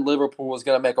 I said Liverpool was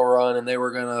going to make a run and they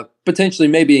were going to potentially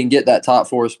maybe even get that top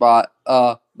 4 spot,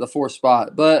 the 4th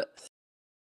spot. But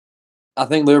I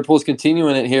think Liverpool's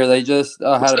continuing it here. They just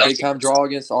had a big time draw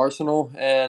against Arsenal,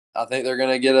 and I think they're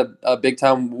going to get a big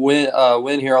time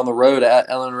win here on the road at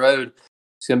Ellen Road.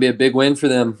 It's going to be a big win for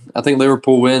them. I think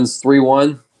Liverpool wins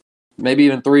 3-1, maybe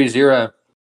even 3-0.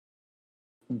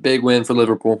 Big win for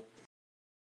Liverpool.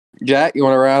 Jack, you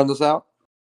want to round this out?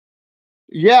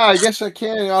 Yeah, I guess I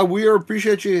can. We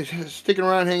appreciate you sticking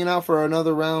around, hanging out for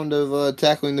another round of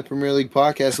Tackling the Premier League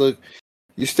podcast. Look,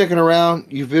 you're sticking around.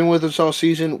 You've been with us all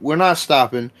season. We're not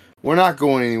stopping. We're not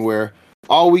going anywhere.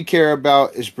 All we care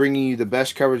about is bringing you the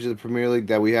best coverage of the Premier League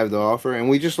that we have to offer, and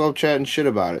we just love chatting shit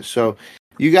about it. So,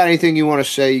 you got anything you want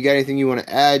to say? You got anything you want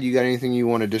to add? You got anything you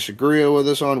want to disagree with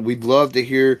us on? We'd love to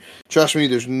hear. Trust me,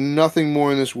 there's nothing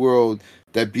more in this world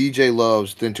that BJ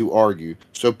loves than to argue.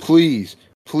 So please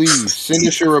send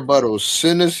us your rebuttals.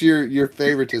 Send us your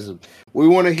favoritism. We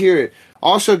want to hear it.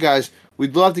 Also, guys,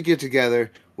 we'd love to get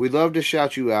together. We'd love to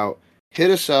shout you out.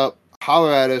 Hit us up.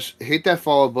 Holler at us. Hit that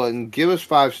follow button. Give us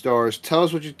 5 stars. Tell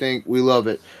us what you think. We love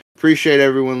it. Appreciate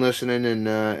everyone listening. And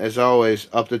as always,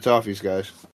 up the toffees,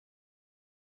 guys.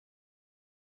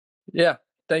 Yeah.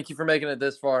 Thank you for making it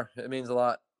this far. It means a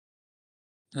lot.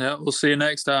 Yeah, we'll see you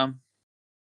next time.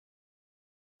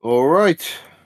 All right.